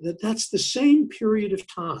remember that that's the same period of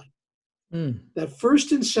time. That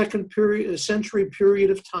first and second century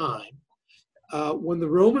period of time, when the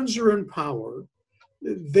Romans are in power,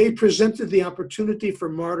 they presented the opportunity for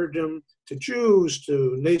martyrdom to Jews,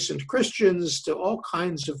 to nascent Christians, to all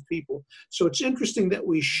kinds of people. So it's interesting that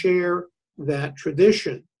we share that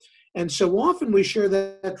tradition. And so often we share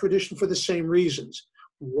that tradition for the same reasons.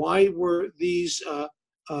 Why were these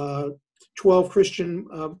 12 Christian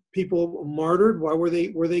people martyred? Why were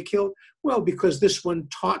they killed? Well, because this one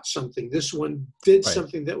taught something. This one did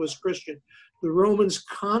something that was Christian. The Romans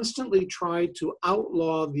constantly tried to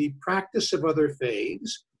outlaw the practice of other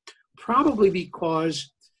faiths, probably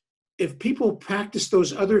because if people practiced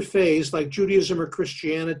those other faiths, like Judaism or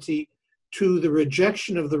Christianity, to the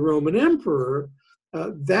rejection of the Roman emperor,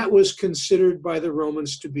 that was considered by the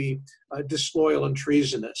Romans to be disloyal and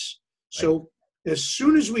treasonous. So as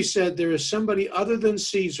soon as we said there is somebody other than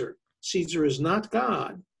Caesar, Caesar is not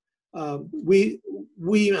God, I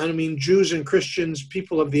mean, Jews and Christians,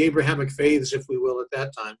 people of the Abrahamic faiths, if we will, at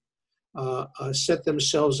that time, set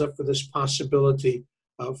themselves up for this possibility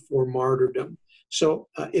for martyrdom. So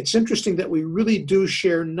it's interesting that we really do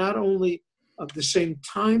share not only of the same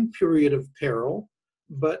time period of peril,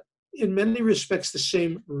 but in many respects the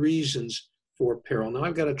same reasons for peril. Now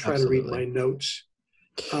I've got to try to read my notes.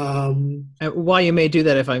 While you may do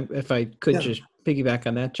that, if I could just piggyback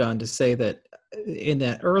on that, John, to say that in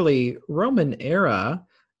that early Roman era,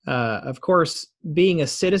 of course, being a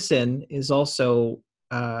citizen is also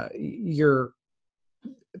your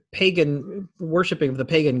pagan worshiping of the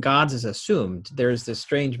pagan gods is assumed. There's this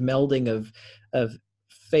strange melding of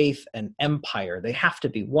faith and empire. They have to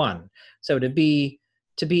be one. So to be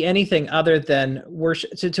anything other than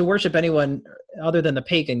worship, to worship anyone other than the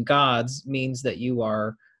pagan gods means that you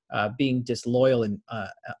are being disloyal and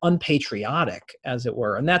unpatriotic, as it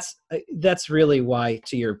were. And that's really why,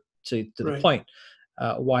 to the point,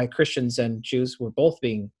 why Christians and Jews were both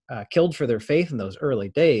being killed for their faith in those early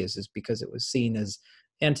days, is because it was seen as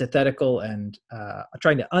antithetical and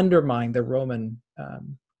trying to undermine the Roman.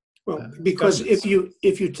 Because governments.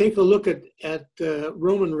 if you take a look at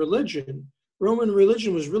Roman religion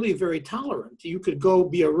was really very tolerant. You could go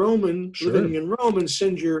be a Roman living in Rome and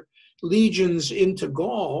send your legions into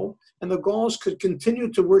Gaul, and the Gauls could continue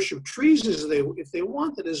to worship trees if they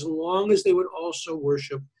wanted, as long as they would also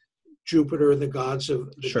worship Jupiter, the gods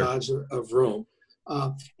of Rome.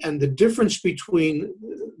 And the difference between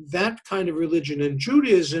that kind of religion and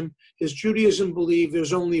Judaism is Judaism believed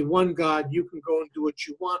there's only one God. You can go and do what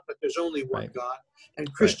you want, but there's only one God.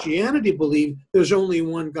 And Christianity believed there's only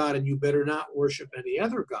one God, and you better not worship any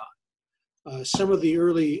other God. Some of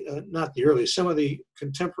the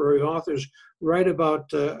contemporary authors write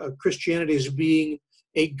about Christianity as being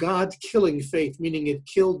a God-killing faith, meaning it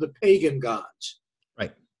killed the pagan gods.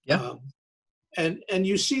 Right. Yeah. And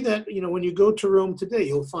you see that, when you go to Rome today,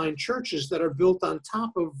 you'll find churches that are built on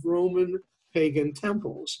top of Roman pagan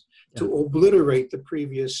temples to obliterate the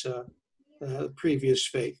previous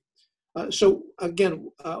faith. So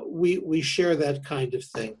again, we share that kind of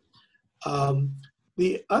thing.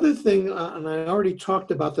 The other thing, and I already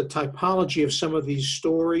talked about the typology of some of these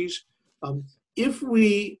stories, if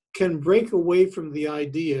we can break away from the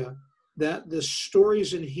idea that the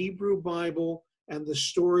stories in Hebrew Bible and the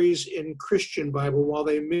stories in Christian Bible, while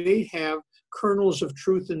they may have kernels of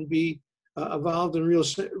truth and be evolved in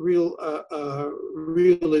real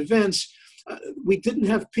events, we didn't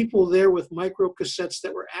have people there with micro cassettes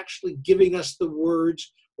that were actually giving us the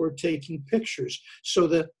words or taking pictures. So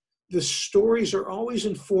the stories are always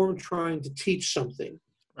informed, trying to teach something.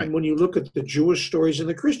 Right. And when you look at the Jewish stories and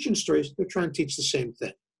the Christian stories, they're trying to teach the same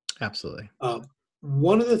thing. Absolutely.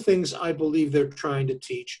 One of the things I believe they're trying to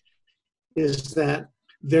teach is that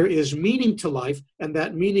there is meaning to life, and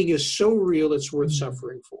that meaning is so real it's worth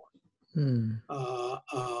suffering for. And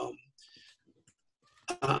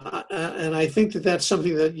I think that that's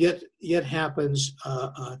something that yet happens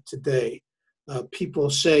today. People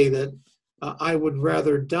say that I would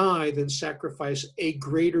rather die than sacrifice a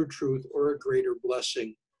greater truth or a greater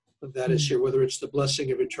blessing that is here, whether it's the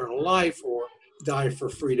blessing of eternal life or die for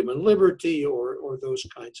freedom and liberty or those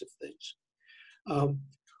kinds of things.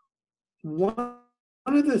 One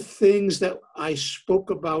of the things that I spoke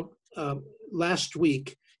about last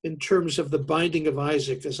week in terms of the binding of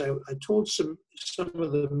Isaac, as I told some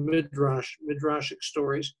of the midrashic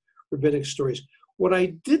stories, rabbinic stories. What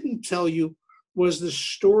I didn't tell you was the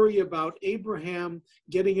story about Abraham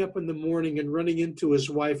getting up in the morning and running into his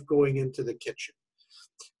wife going into the kitchen.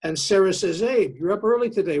 And Sarah says, "Abe, you're up early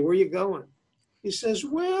today. Where are you going?" He says,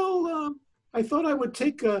 "Well, I thought I would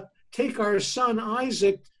take our son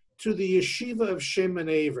Isaac to the yeshiva of Shem and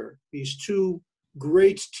Aver, these two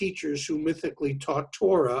great teachers who mythically taught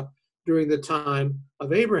Torah during the time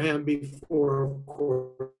of Abraham before, of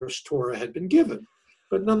course, Torah had been given."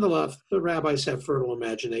 but nonetheless, the rabbis have fertile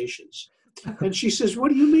imaginations. And she says, what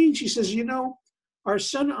do you mean? She says, our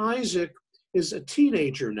son Isaac is a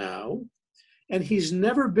teenager now, and he's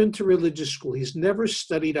never been to religious school. He's never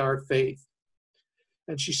studied our faith.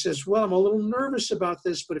 And she says, well, I'm a little nervous about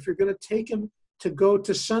this, but if you're going to take him to go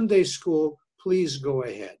to Sunday school, please go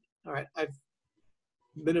ahead. All right, I've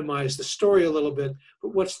minimized the story a little bit,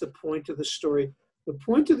 but what's the point of the story? The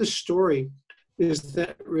point of the story is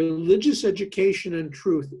that religious education and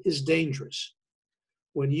truth is dangerous.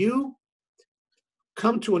 When you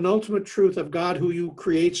come to an ultimate truth of God who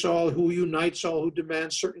creates all, who unites all, who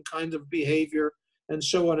demands certain kinds of behavior, and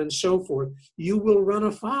so on and so forth, you will run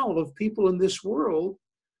afoul of people in this world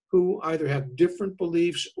who either have different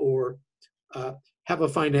beliefs or have a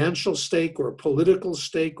financial stake or a political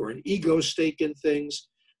stake or an ego stake in things,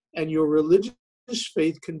 and your religious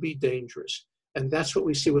faith can be dangerous. And that's what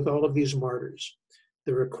we see with all of these martyrs.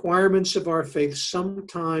 The requirements of our faith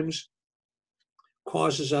sometimes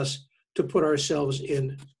causes us to put ourselves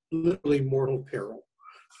in literally mortal peril.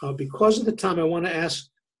 Because of the time, I want to ask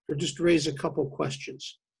or just raise a couple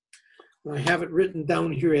questions. I have it written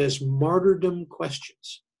down here as martyrdom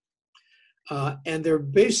questions. And there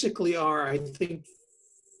basically are, I think,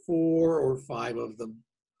 4 or 5 of them.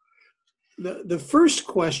 The first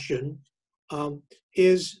question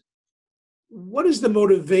is, what is the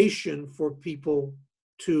motivation for people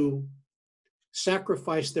to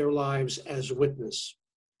sacrifice their lives as witness?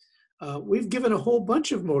 We've given a whole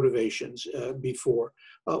bunch of motivations before.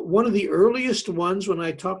 One of the earliest ones, when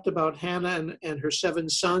I talked about Hannah and her 7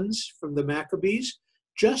 sons from the Maccabees,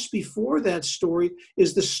 just before that story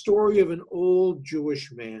is the story of an old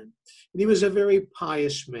Jewish man. And he was a very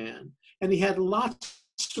pious man. And he had lots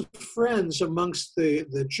of friends amongst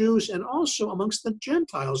the Jews and also amongst the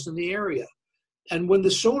Gentiles in the area. And when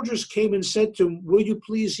the soldiers came and said to him, will you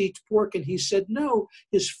please eat pork? And he said no.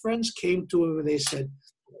 His friends came to him and they said,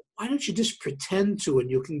 why don't you just pretend to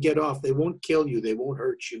and you can get off? They won't kill you. They won't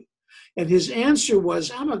hurt you. And his answer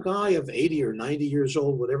was, I'm a guy of 80 or 90 years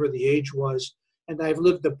old, whatever the age was, and I've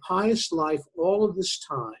lived a pious life all of this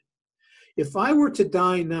time. If I were to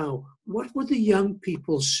die now, what would the young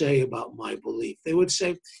people say about my belief? They would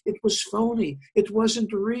say, it was phony. It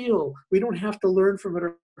wasn't real. We don't have to learn from it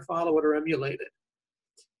or follow it or emulate it.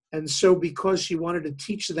 And so because he wanted to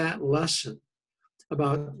teach that lesson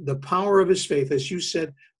about the power of his faith, as you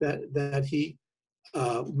said, that he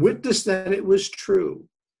witnessed that it was true,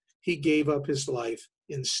 he gave up his life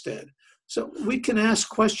instead. So we can ask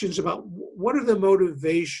questions about what are the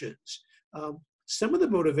motivations. Some of the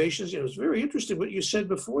motivations, it was very interesting what you said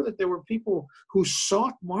before, that there were people who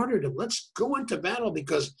sought martyrdom. Let's go into battle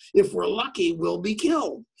because if we're lucky, we'll be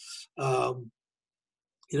killed.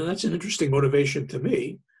 That's an interesting motivation to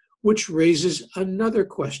me, which raises another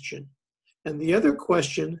question. And the other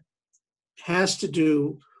question has to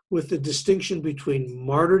do with the distinction between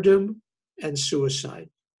martyrdom and suicide.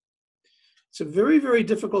 It's a very, very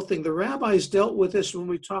difficult thing. The rabbis dealt with this when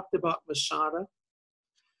we talked about Masada.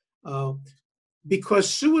 Because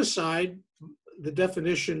suicide, the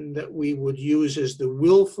definition that we would use is the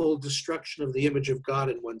willful destruction of the image of God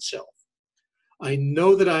in oneself. I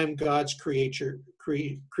know that I am God's creation,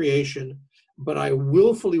 but I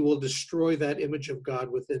willfully will destroy that image of God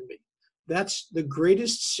within me. That's the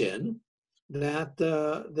greatest sin that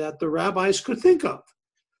the rabbis could think of.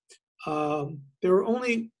 There are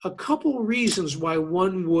only a couple reasons why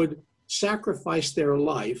one would sacrifice their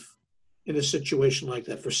life in a situation like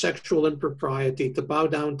that: for sexual impropriety, to bow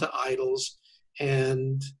down to idols,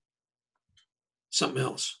 and something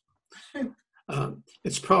else.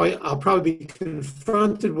 I'll probably be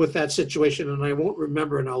confronted with that situation, and I won't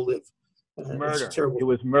remember, and I'll live. Murder. It's terrible. It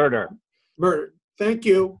was murder. Murder. Thank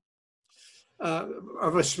you.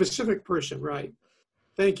 Of a specific person, right?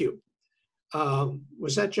 Thank you.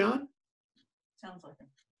 Was that John? Sounds like it.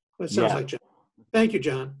 That sounds Yeah. like John. Thank you,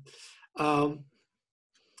 John.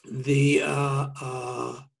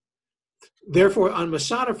 Therefore, on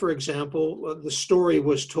Masada, for example, the story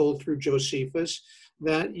was told through Josephus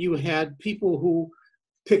that you had people who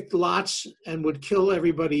picked lots and would kill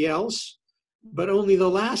everybody else, but only the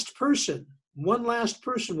last person, one last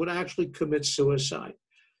person, would actually commit suicide.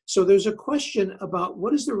 So there's a question about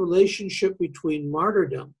what is the relationship between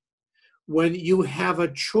martyrdom when you have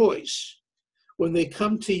a choice, when they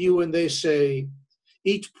come to you and they say,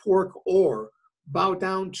 eat pork or bow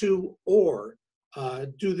down to or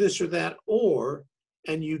do this or that or,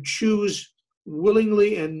 and you choose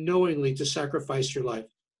willingly and knowingly to sacrifice your life.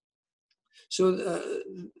 So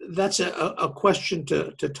that's a question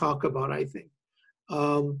to talk about, I think.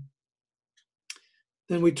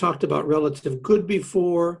 Then we talked about relative good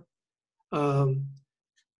before.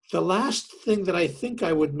 The last thing that I think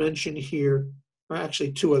I would mention here, or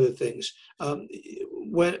actually two other things.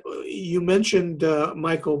 When you mentioned,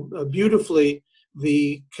 Michael, beautifully,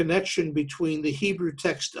 the connection between the Hebrew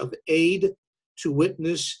text of aid, to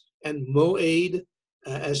witness, and moed,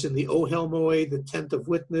 as in the ohel moed, the tent of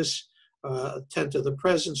witness, tent of the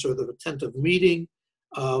presence, or the tent of meeting,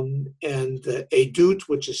 and edut,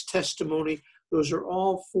 which is testimony. Those are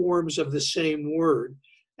all forms of the same word.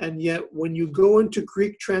 And yet, when you go into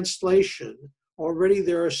Greek translation, already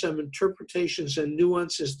there are some interpretations and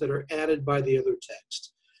nuances that are added by the other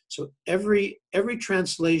text. So every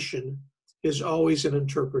translation is always an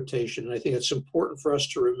interpretation. And I think it's important for us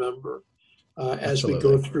to remember as we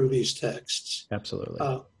go through these texts. Absolutely.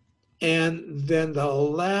 And then the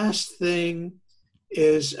last thing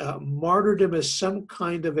is martyrdom as some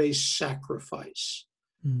kind of a sacrifice.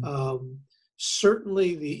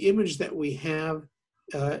 Certainly the image that we have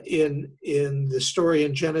in the story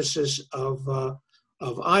in Genesis of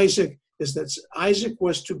Isaac is that Isaac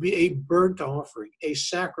was to be a burnt offering, a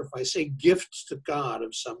sacrifice, a gift to God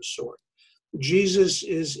of some sort. Jesus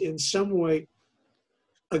is in some way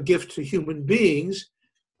a gift to human beings.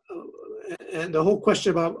 And the whole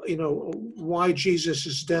question about, why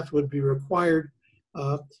Jesus' death would be required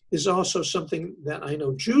is also something that I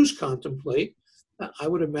know Jews contemplate. I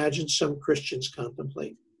would imagine some Christians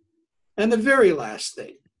contemplate. And the very last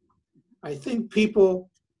thing, I think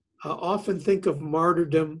people often think of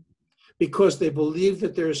martyrdom because they believe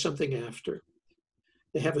that there is something after.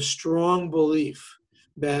 They have a strong belief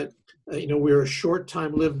that, we're a short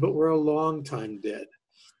time lived, but we're a long time dead.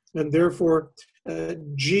 And therefore,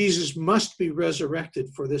 Jesus must be resurrected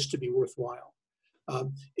for this to be worthwhile.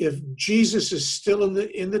 If Jesus is still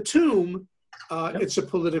in the tomb, it's a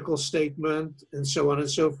political statement, and so on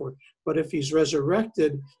and so forth. But if he's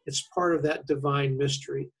resurrected, it's part of that divine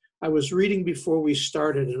mystery. I was reading before we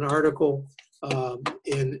started an article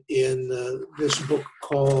in this book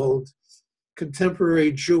called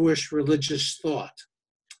Contemporary Jewish Religious Thought.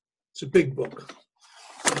 It's a big book.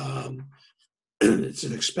 It's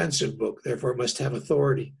an expensive book, therefore it must have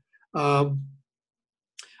authority.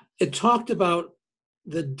 It talked about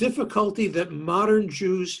the difficulty that modern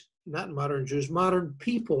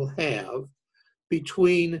people have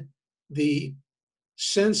between the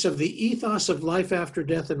sense of the ethos of life after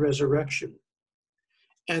death and resurrection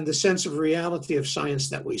and the sense of reality of science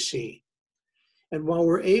that we see. And while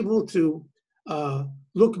we're able to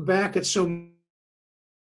look back at so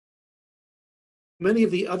many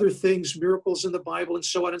of the other things, miracles in the Bible and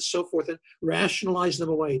so on and so forth, and rationalize them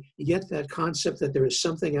away, yet that concept that there is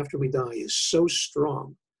something after we die is so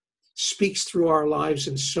strong, speaks through our lives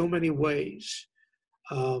in so many ways.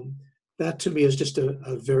 That to me is just a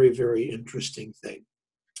very, very interesting thing.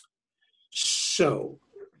 So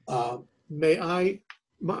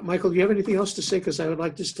Michael, do you have anything else to say? Because I would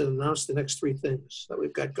like just to announce the next three things that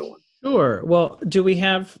we've got going. Sure. Well, do we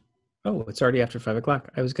have, it's already after 5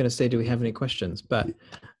 o'clock. I was going to say, do we have any questions? But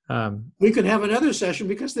we could have another session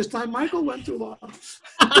because this time Michael went too long.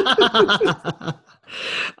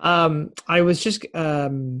 I was just,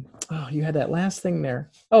 you had that last thing there.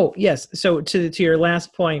 Oh, yes. So to your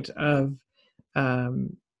last point of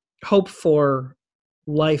hope for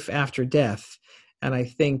life after death. And I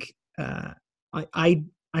think I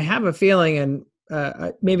have a feeling, and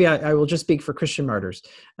maybe I will just speak for Christian martyrs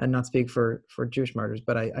and not speak for Jewish martyrs,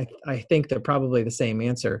 but I think they're probably the same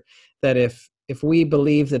answer, that if we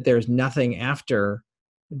believe that there's nothing after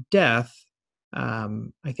death,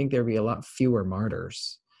 I think there'd be a lot fewer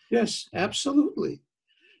martyrs. Yes, absolutely.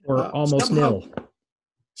 Or almost nil.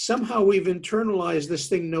 Somehow we've internalized this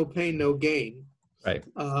thing, no pain, no gain. Right.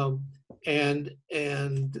 And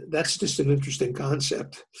that's just an interesting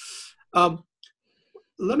concept.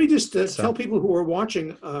 Let me just tell people who are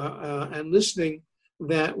watching and listening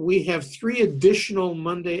that we have 3 additional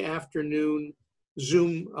Monday afternoon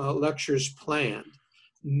Zoom lectures planned.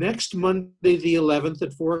 Next Monday, the 11th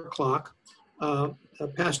at 4 o'clock,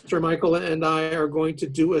 Pastor Michael and I are going to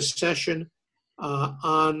do a session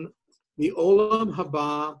on the Olam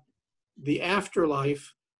Haba, the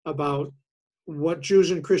afterlife, about what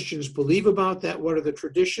Jews and Christians believe about that, what are the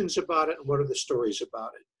traditions about it, and what are the stories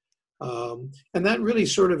about it. And that really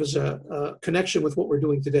sort of is a connection with what we're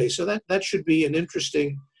doing today. So that should be an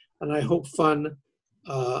interesting and I hope fun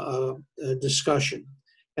discussion.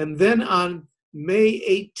 And then on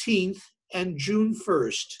May 18th and June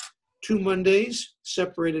 1st, 2 Mondays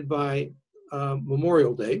separated by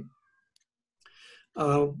Memorial Day,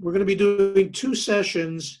 we're going to be doing 2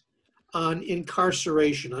 sessions on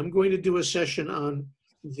incarceration. I'm going to do a session on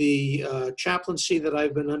the chaplaincy that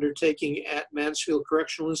I've been undertaking at Mansfield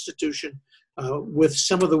Correctional Institution with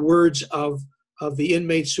some of the words of the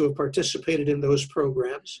inmates who have participated in those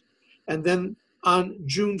programs. And then on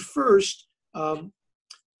June 1st,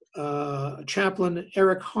 Chaplain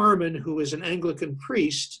Eric Harmon, who is an Anglican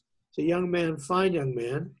priest, he's a young man, fine young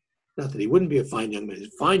man, not that he wouldn't be a fine young man, he's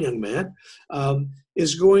a fine young man,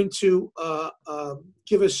 is going to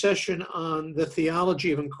give a session on the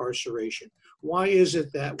theology of incarceration. Why is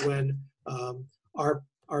it that when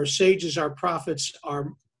our sages, our prophets,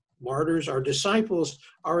 our martyrs, our disciples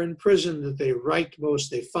are in prison, that they write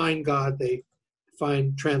most, they find God, they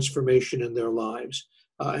find transformation in their lives?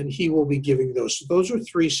 And he will be giving those. Those are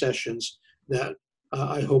 3 sessions that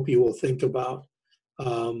I hope you will think about.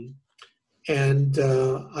 And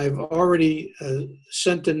I've already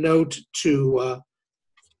sent a note to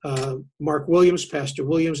Mark Williams, Pastor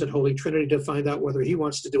Williams at Holy Trinity, to find out whether he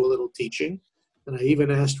wants to do a little teaching. And I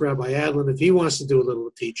even asked Rabbi Adlin if he wants to do a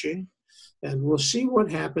little teaching. And we'll see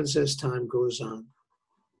what happens as time goes on.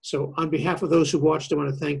 So on behalf of those who watched, I want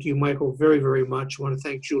to thank you, Michael, very, very much. I want to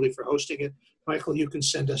thank Julie for hosting it. Michael, you can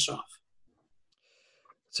send us off.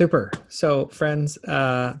 Super. So, friends,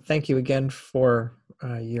 thank you again for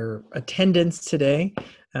your attendance today.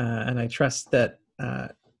 And I trust that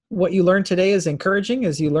what you learned today is encouraging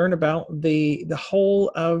as you learn about the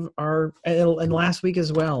whole of our, and last week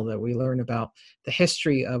as well, that we learn about the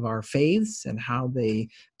history of our faiths and how they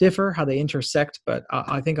differ, how they intersect. But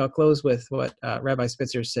I think I'll close with what Rabbi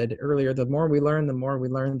Spitzer said earlier. The more we learn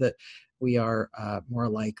that we are more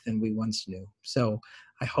alike than we once knew. So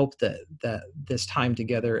I hope that this time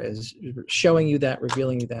together is showing you that,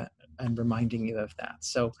 revealing you that, and reminding you of that.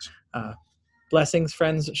 So blessings,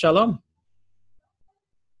 friends. Shalom.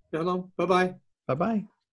 Shalom. Bye-bye. Bye-bye.